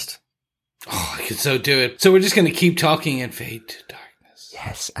podcast. Oh, I could so do it. So we're just going to keep talking and fade to darkness.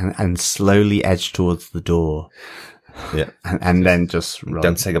 Yes, and slowly edge towards the door. Yeah. And then just run.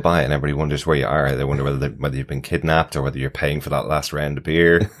 Don't say goodbye and everybody wonders where you are. They wonder whether you've been kidnapped or whether you're paying for that last round of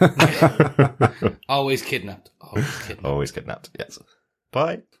beer. Always kidnapped. Always kidnapped. Always kidnapped. Yes.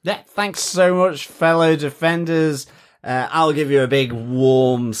 Bye. Yeah, thanks so much, fellow defenders. I'll give you a big,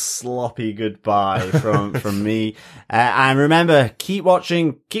 warm, sloppy goodbye from me. And remember, keep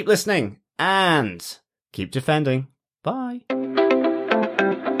watching, keep listening, and keep defending. Bye.